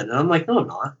person. And I'm like, no, I'm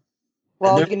not.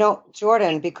 Well, you know,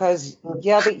 Jordan, because but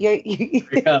I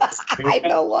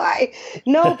know why.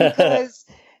 No, because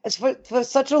it's for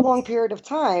such a long period of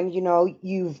time, you know,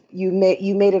 you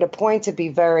made it a point to be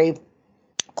very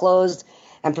closed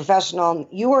and professional.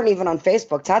 You weren't even on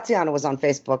Facebook. Tatiana was on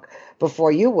Facebook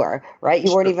before you were, right?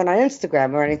 You weren't even on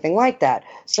Instagram or anything like that.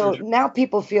 So now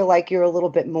people feel like you're a little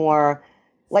bit more,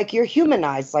 like you're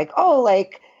humanized. Like, oh,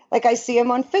 like I see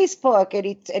him on Facebook and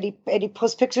he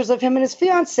posts pictures of him and his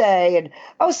fiance, and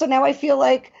so now I feel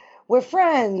like we're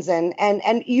friends, and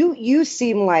you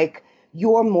seem like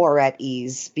you're more at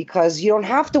ease because you don't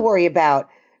have to worry about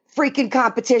freaking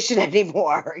competition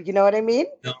anymore. You know what I mean?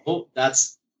 No,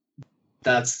 that's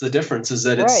the difference, is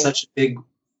that it's such a big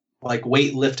like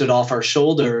weight lifted off our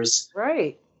shoulders.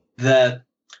 Right. That,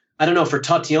 I don't know, for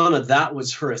Tatiana, that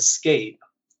was her escape.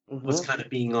 Was kind of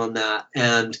being on that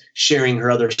and sharing her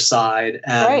other side.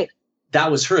 And that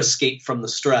was her escape from the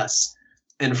stress.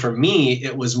 And for me,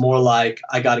 it was more like,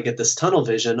 I got to get this tunnel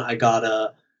vision. I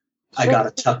gotta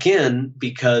tuck in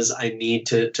because I need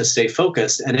to stay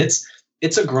focused. And it's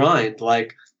a grind.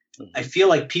 Like, I feel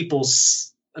like we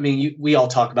all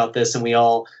talk about this and we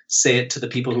all say it to the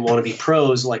people who want to be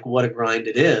pros, like what a grind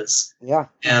it is. Yeah.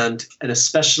 And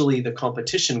especially the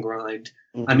competition grind.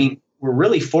 I mean, we're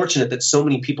really fortunate that so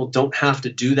many people don't have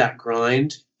to do that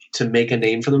grind to make a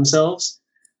name for themselves.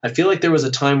 I feel like there was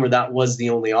a time where that was the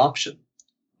only option.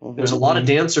 There's a lot of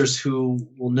dancers who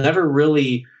will never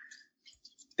really,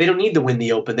 they don't need to win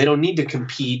the Open. They don't need to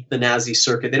compete the Nazi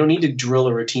circuit. They don't need to drill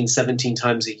a routine 17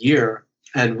 times a year.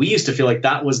 And we used to feel like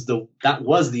that was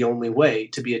the only way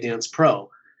to be a dance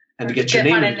pro and to get your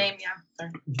name.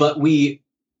 But we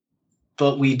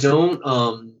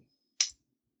don't,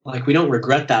 we don't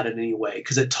regret that in any way,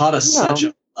 because it taught us such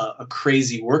a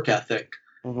crazy work ethic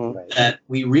that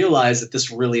we realize that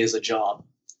this really is a job.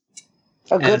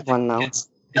 A good one, though.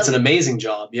 It's an amazing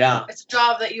job, yeah. It's a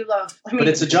job that you love. But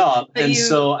it's a job. And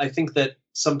so I think that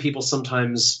some people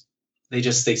sometimes they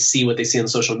see what they see on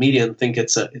social media and think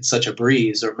it's such a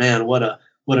breeze, or man, what an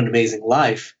amazing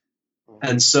life.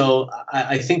 And so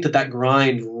I think that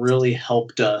grind really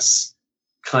helped us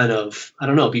kind of, I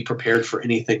don't know, be prepared for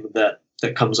anything that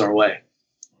comes our way.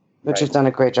 But you've done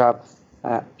a great job,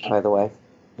 by the way.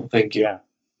 Well, thank you. Yeah.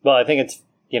 Well, I think it's,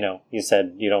 you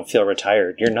said you don't feel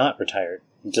retired. You're not retired.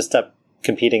 You just stopped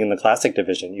competing in the classic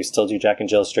division. You still do Jack and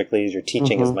Jill strictly. You're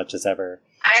teaching as much as ever.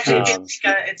 I actually think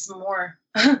it's more.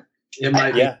 It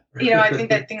might be. I think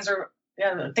that things are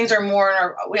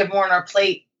more we have more on our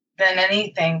plate than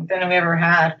anything than we ever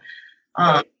had.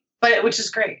 But which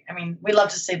is great. I mean, we love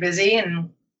to stay busy, and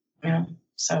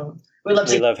so we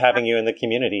love having you in the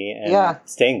community and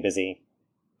staying busy.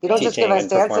 You don't just give us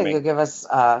dancing; you give us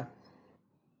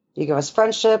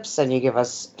friendships, and you give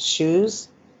us shoes,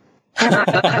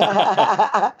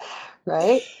 right?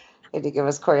 And you give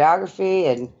us choreography,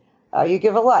 and you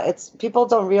give a lot. People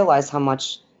don't realize how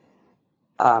much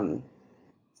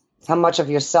of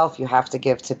yourself you have to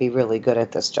give to be really good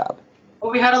at this job.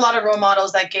 Well, we had a lot of role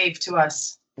models that gave to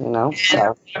us. So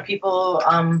people,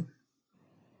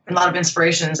 a lot of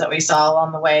inspirations that we saw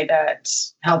along the way that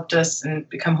helped us and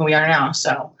become who we are now.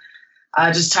 So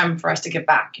just time for us to give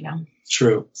back,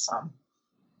 True. So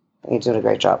you're doing a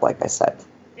great job, like I said.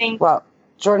 Thanks. Well,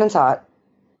 Jordan Tot,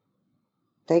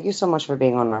 thank you so much for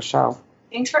being on our show.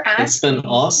 Thanks for asking. It's been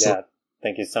awesome. Yeah,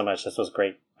 thank you so much. This was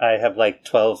great. I have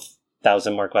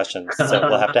 12,000 more questions, so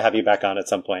we'll have to have you back on at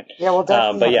some point. Yeah, we'll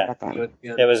definitely have you back on.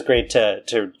 It was great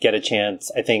to get a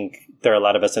chance. I think there are a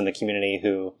lot of us in the community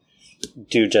who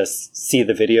do just see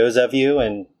the videos of you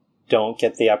and don't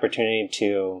get the opportunity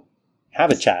to have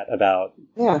a chat about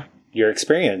your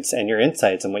experience and your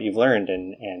insights and what you've learned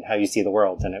and how you see the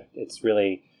world. And it's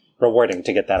really rewarding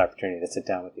to get that opportunity to sit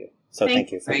down with you. So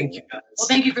thank you for being here. Well,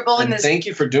 thank you for building this. Thank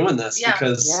you for doing this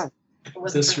because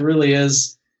this really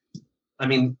is, I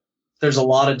mean, there's a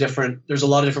lot of different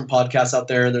podcasts out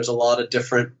there, and there's a lot of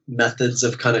different methods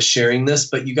of kind of sharing this,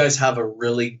 but you guys have a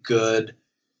really good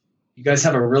You guys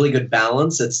have a really good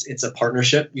balance. It's a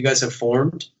partnership you guys have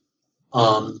formed.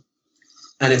 And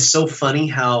it's so funny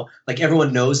how like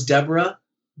everyone knows Deborah,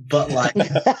 but like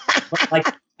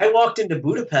I walked into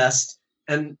Budapest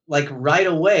and like right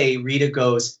away Rita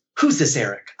goes, "Who's this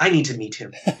Eric? I need to meet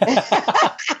him."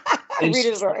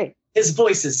 Rita's right. His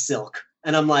voice is silk.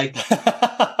 And I'm like,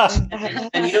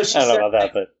 and you know, she I don't know about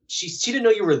that, but she didn't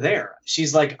know you were there.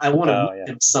 She's like, "I want to meet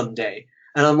him someday."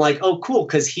 And I'm like, "Oh, cool,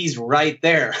 because he's right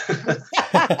there."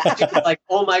 She's like,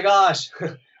 "Oh my gosh!"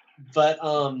 But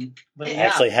I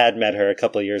actually had met her a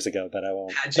couple of years ago, but I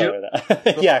won't tell her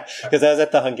that. Yeah, because I was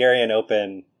at the Hungarian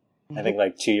Open, I think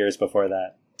like 2 years before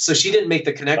that. So she didn't make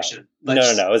the connection. But no,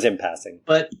 it was in passing.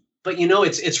 But you know,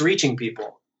 it's reaching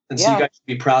people, and so you guys should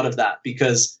be proud of that,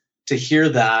 because to hear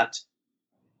that.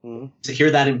 To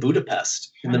hear that in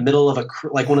Budapest, in the middle of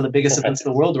like one of the biggest events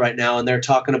in the world right now, and they're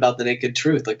talking about the naked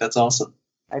truth, like that's awesome.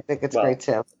 I think it's great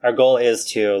too. Our goal is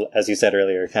to, as you said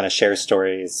earlier, kind of share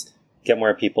stories, get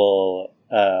more people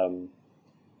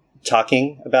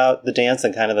talking about the dance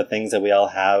and kind of the things that we all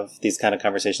have, these kind of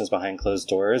conversations behind closed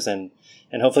doors, and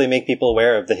hopefully make people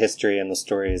aware of the history and the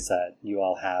stories that you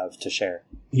all have to share.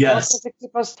 Yes. To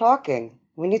keep us talking.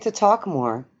 We need to talk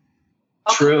more.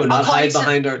 True, not hide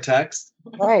behind our text.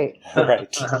 Right.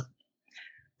 Right.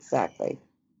 Exactly.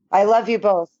 I love you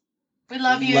both. We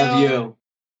love you. Love you.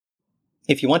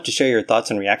 If you want to share your thoughts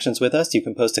and reactions with us, you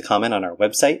can post a comment on our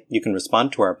website, you can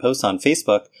respond to our posts on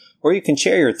Facebook, or you can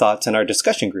share your thoughts in our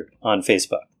discussion group on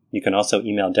Facebook. You can also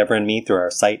email Deborah and me through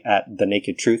our site at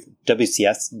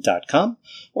thenakedtruthwcs.com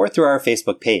or through our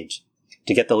Facebook page.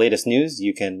 To get the latest news,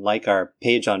 you can like our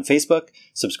page on Facebook,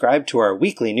 subscribe to our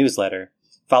weekly newsletter,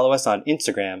 follow us on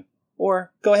Instagram,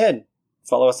 or go ahead,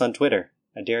 follow us on Twitter.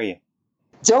 I dare you.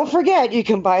 Don't forget, you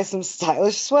can buy some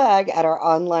stylish swag at our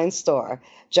online store.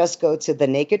 Just go to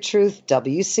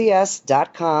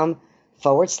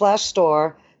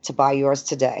thenakedtruthwcs.com/store to buy yours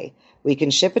today. We can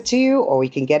ship it to you, or we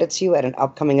can get it to you at an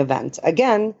upcoming event.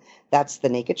 Again, that's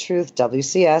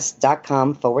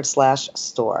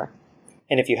thenakedtruthwcs.com/store.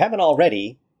 And if you haven't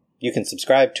already, you can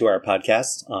subscribe to our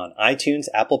podcast on iTunes,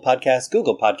 Apple Podcasts,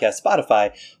 Google Podcasts,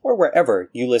 Spotify, or wherever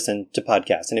you listen to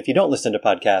podcasts. And if you don't listen to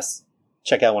podcasts,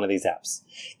 check out one of these apps.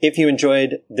 If you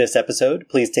enjoyed this episode,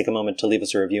 please take a moment to leave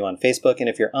us a review on Facebook. And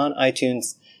if you're on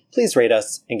iTunes, please rate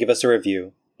us and give us a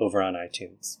review over on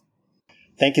iTunes.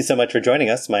 Thank you so much for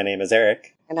joining us. My name is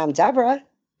Eric. And I'm Deborah.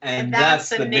 And that's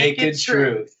the naked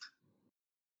truth.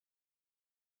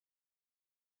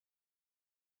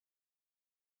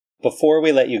 Before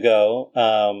we let you go,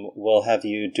 we'll have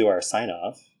you do our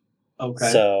sign-off.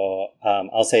 Okay. So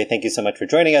I'll say thank you so much for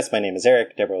joining us. My name is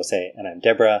Eric. Deborah will say, and I'm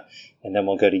Deborah. And then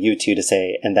we'll go to you two to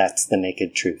say, and that's the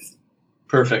naked truth.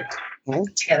 Perfect.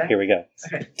 Together. Here we go.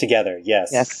 Okay. Together,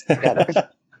 yes. Yes, together.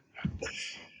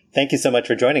 Thank you so much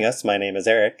for joining us. My name is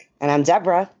Eric. And I'm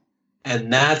Deborah.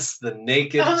 And that's the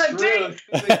naked truth.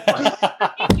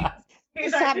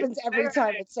 This happens every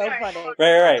time. It's so funny.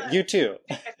 Right. You too.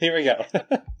 Here we go.